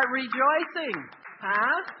 Start rejoicing.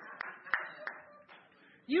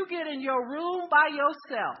 You get in your room by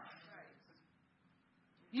yourself.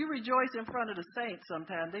 You rejoice in front of the saints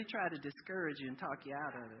sometimes. They try to discourage you and talk you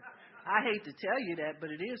out of it. I hate to tell you that, but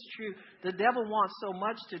it is true. The devil wants so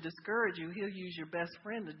much to discourage you, he'll use your best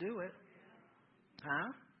friend to do it.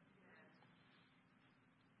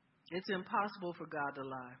 It's impossible for God to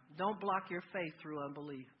lie. Don't block your faith through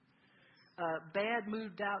unbelief. Bad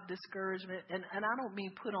mood, doubt, discouragement, and I don't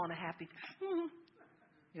mean put on a happy,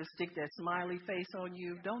 you'll stick that smiley face on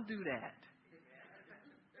you. Don't do that.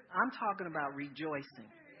 I'm talking about rejoicing.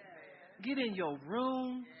 Get in your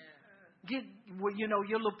room. Get,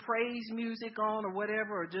 your little praise music on or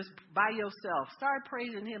whatever, or just by yourself. Start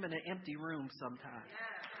praising Him in an empty room sometime.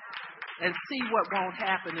 And see what won't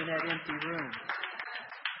happen in that empty room.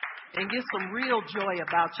 And get some real joy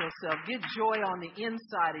about yourself. Get joy on the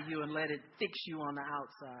inside of you and let it fix you on the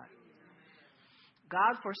outside.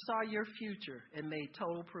 God foresaw your future and made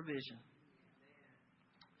total provision.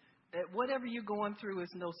 Whatever you're going through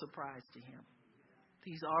is no surprise to Him.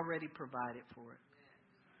 He's already provided for it.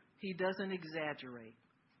 He doesn't exaggerate.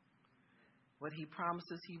 What He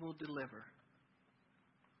promises, He will deliver.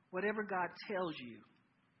 Whatever God tells you,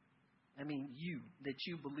 that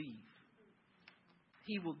you believe,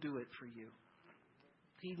 He will do it for you.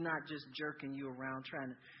 He's not just jerking you around trying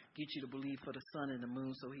to get you to believe for the sun and the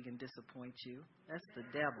moon so He can disappoint you. That's the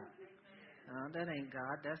devil. That ain't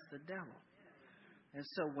God. That's the devil. And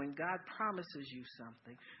so when God promises you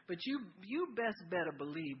something, but you best better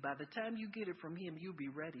believe by the time you get it from Him, you'll be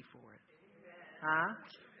ready for it.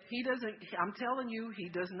 He doesn't, I'm telling you, He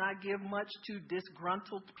does not give much to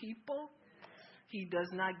disgruntled people. He does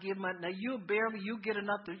not give much. Now you get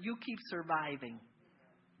enough you keep surviving,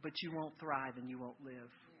 but you won't thrive and you won't live.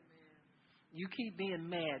 You keep being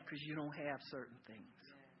mad because you don't have certain things.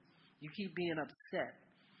 You keep being upset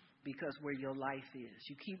because where your life is.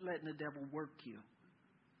 You keep letting the devil work you.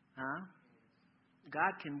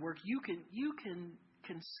 God can work. You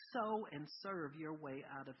can sow and serve your way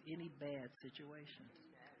out of any bad situation.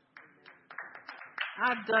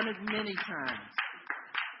 I've done it many times.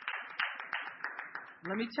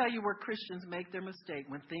 Let me tell you where Christians make their mistake.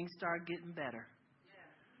 When things start getting better,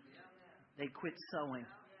 they quit sowing.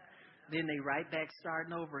 Then they right back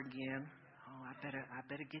starting over again. Oh, I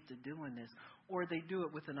better get to doing this. Or they do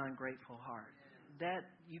it with an ungrateful heart. That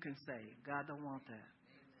you can say, God don't want that.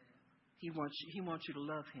 He wants you to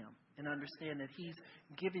love Him and understand that He's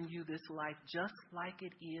given you this life just like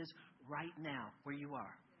it is right now where you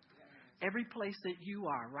are. Every place that you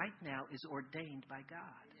are right now is ordained by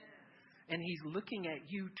God. And He's looking at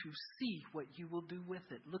you to see what you will do with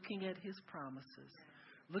it, looking at His promises,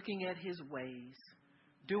 looking at His ways,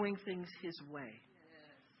 doing things His way.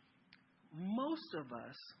 Most of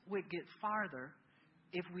us would get farther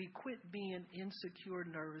if we quit being insecure,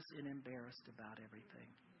 nervous, and embarrassed about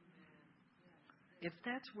everything. If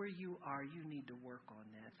that's where you are, you need to work on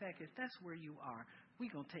that. In fact, if that's where you are,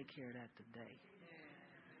 we're going to take care of that today.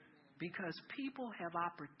 Because people have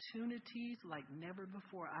opportunities like never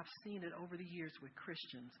before. I've seen it over the years with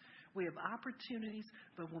Christians. We have opportunities,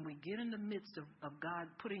 but when we get in the midst of God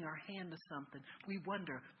putting our hand to something, we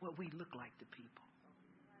wonder what we look like to people.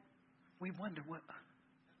 We wonder, what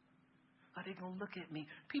are they going to look at me?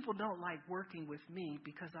 People don't like working with me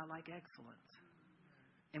because I like excellence.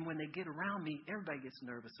 And when they get around me, everybody gets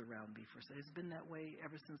nervous around me. It's been that way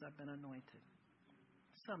ever since I've been anointed.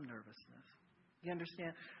 Some nervousness. You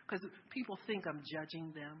understand? Because people think I'm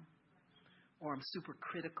judging them or I'm super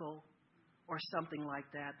critical or something like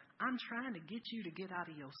that. I'm trying to get you to get out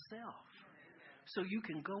of yourself so you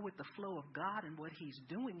can go with the flow of God and what He's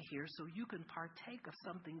doing here so you can partake of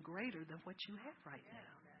something greater than what you have right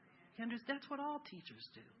now. You understand? That's what all teachers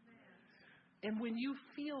do. And when you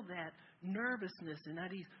feel that nervousness and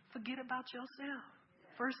unease, forget about yourself.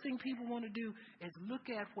 First thing people want to do is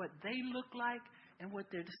look at what they look like and what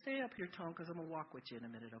they're, stay up here, Tom, because I'm going to walk with you in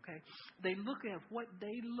a minute, okay? They look at what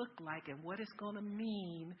they look like and what it's going to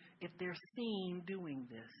mean if they're seen doing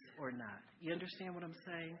this or not. You understand what I'm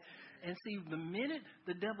saying? And see, the minute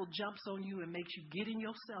the devil jumps on you and makes you get in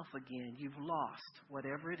yourself again, you've lost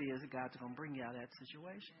whatever it is that God's going to bring you out of that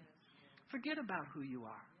situation. Forget about who you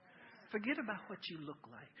are. Forget about what you look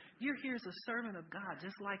like. You're here as a servant of God,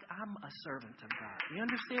 just like I'm a servant of God. You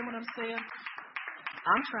understand what I'm saying?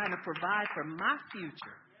 I'm trying to provide for my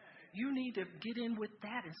future. You need to get in with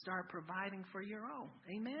that and start providing for your own.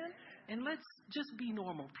 Amen? And let's just be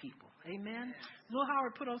normal people. Amen? Lil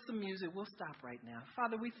Howard, put on some music. We'll stop right now.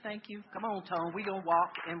 Father, we thank you. Come on, Tone. We're going to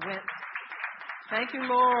walk and went. Thank you,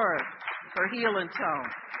 Lord, for healing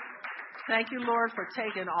Tone. Thank you, Lord, for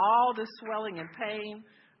taking all the swelling and pain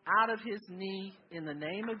out of his knee in the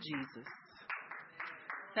name of Jesus.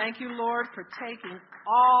 Thank you, Lord, for taking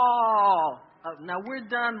all of, now we're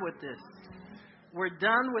done with this. We're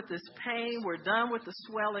done with this pain. We're done with the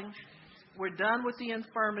swelling. We're done with the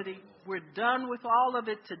infirmity. We're done with all of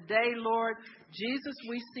it today, Lord. Jesus,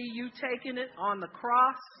 we see you taking it on the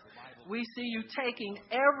cross. We see you taking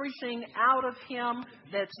everything out of him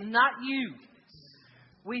that's not you.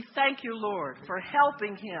 We thank you, Lord, for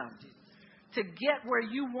helping him to get where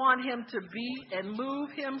you want him to be and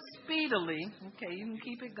move him speedily. Okay, you can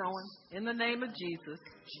keep it going. In the name of Jesus.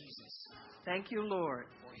 Thank you, Lord.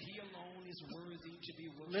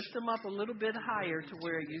 Lift him up a little bit higher to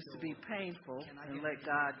where it used to be painful and let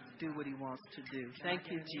God do what he wants to do. Thank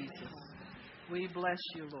you, Jesus. We bless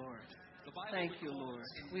you, Lord. Thank you, Lord.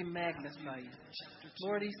 We magnify you.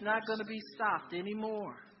 Lord, he's not going to be stopped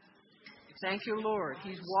anymore. Thank you, Lord.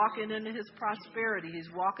 He's walking into his prosperity. He's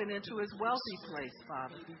walking into his wealthy place,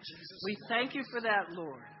 Father. We thank you for that,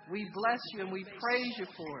 Lord. We bless you and we praise you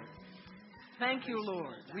for it. Thank you,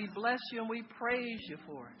 Lord. We bless you and we praise you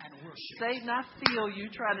for it. Satan, I feel you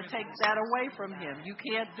trying to take that away from him. You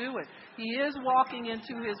can't do it. He is walking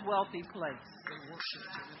into his wealthy place.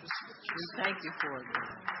 We thank you for it,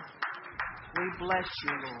 Lord. We bless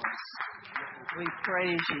you, Lord. We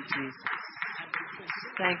praise you, Jesus.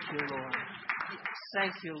 Thank you, Lord.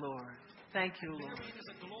 Thank you, Lord. Thank you, Lord.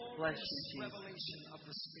 Bless you, Jesus.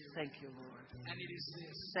 Thank you, Lord.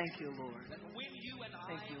 Thank you, Lord.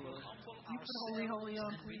 Thank you, Lord. You put holy, holy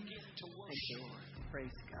on, please. Thank you, Lord.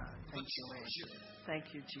 Praise God. Thank you, Lord. Thank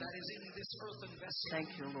you, Jesus. Thank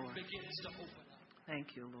you, Lord. Thank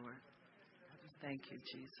you, Lord. Thank you,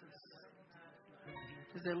 Jesus.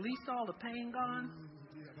 Is at least all the pain gone?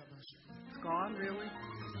 It's gone, really?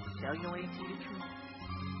 Tell you ain't see the truth.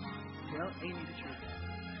 Well, ain't the truth.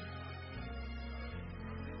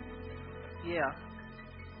 Yeah.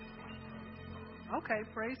 Okay,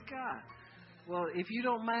 praise God. Well, if you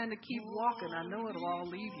don't mind to keep walking, I know it'll all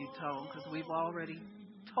leave you, Tone, because we've already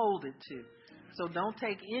told it to. So don't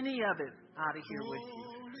take any of it out of here with you.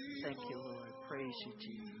 Thank you, Lord. Praise you,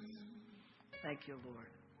 Jesus. Thank you, Lord.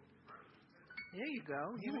 There you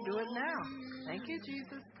go. You can do it now. Thank you,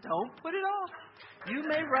 Jesus. Don't put it off. You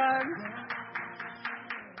may run.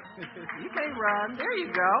 You may run. There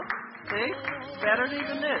you go. See? Better than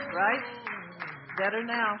even this, right? Better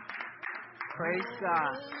now. Praise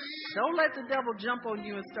God. Don't let the devil jump on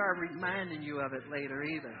you and start reminding you of it later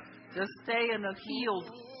either. Just stay in a healed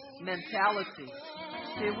mentality.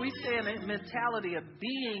 See, if we stay in a mentality of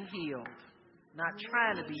being healed, not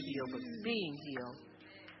trying to be healed, but being healed,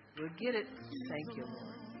 we'll get it. Thank you,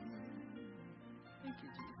 Lord. Thank you,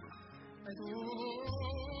 Jesus.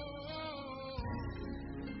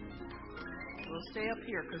 We'll stay up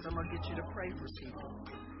here because I'm going to get you to pray for people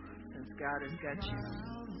since God has got you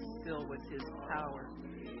filled with his power.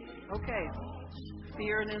 Okay.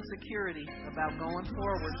 Fear and insecurity about going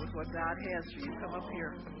forward with what God has for you. Come up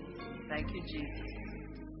here. Thank you, Jesus.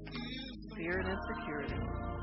 Fear and insecurity.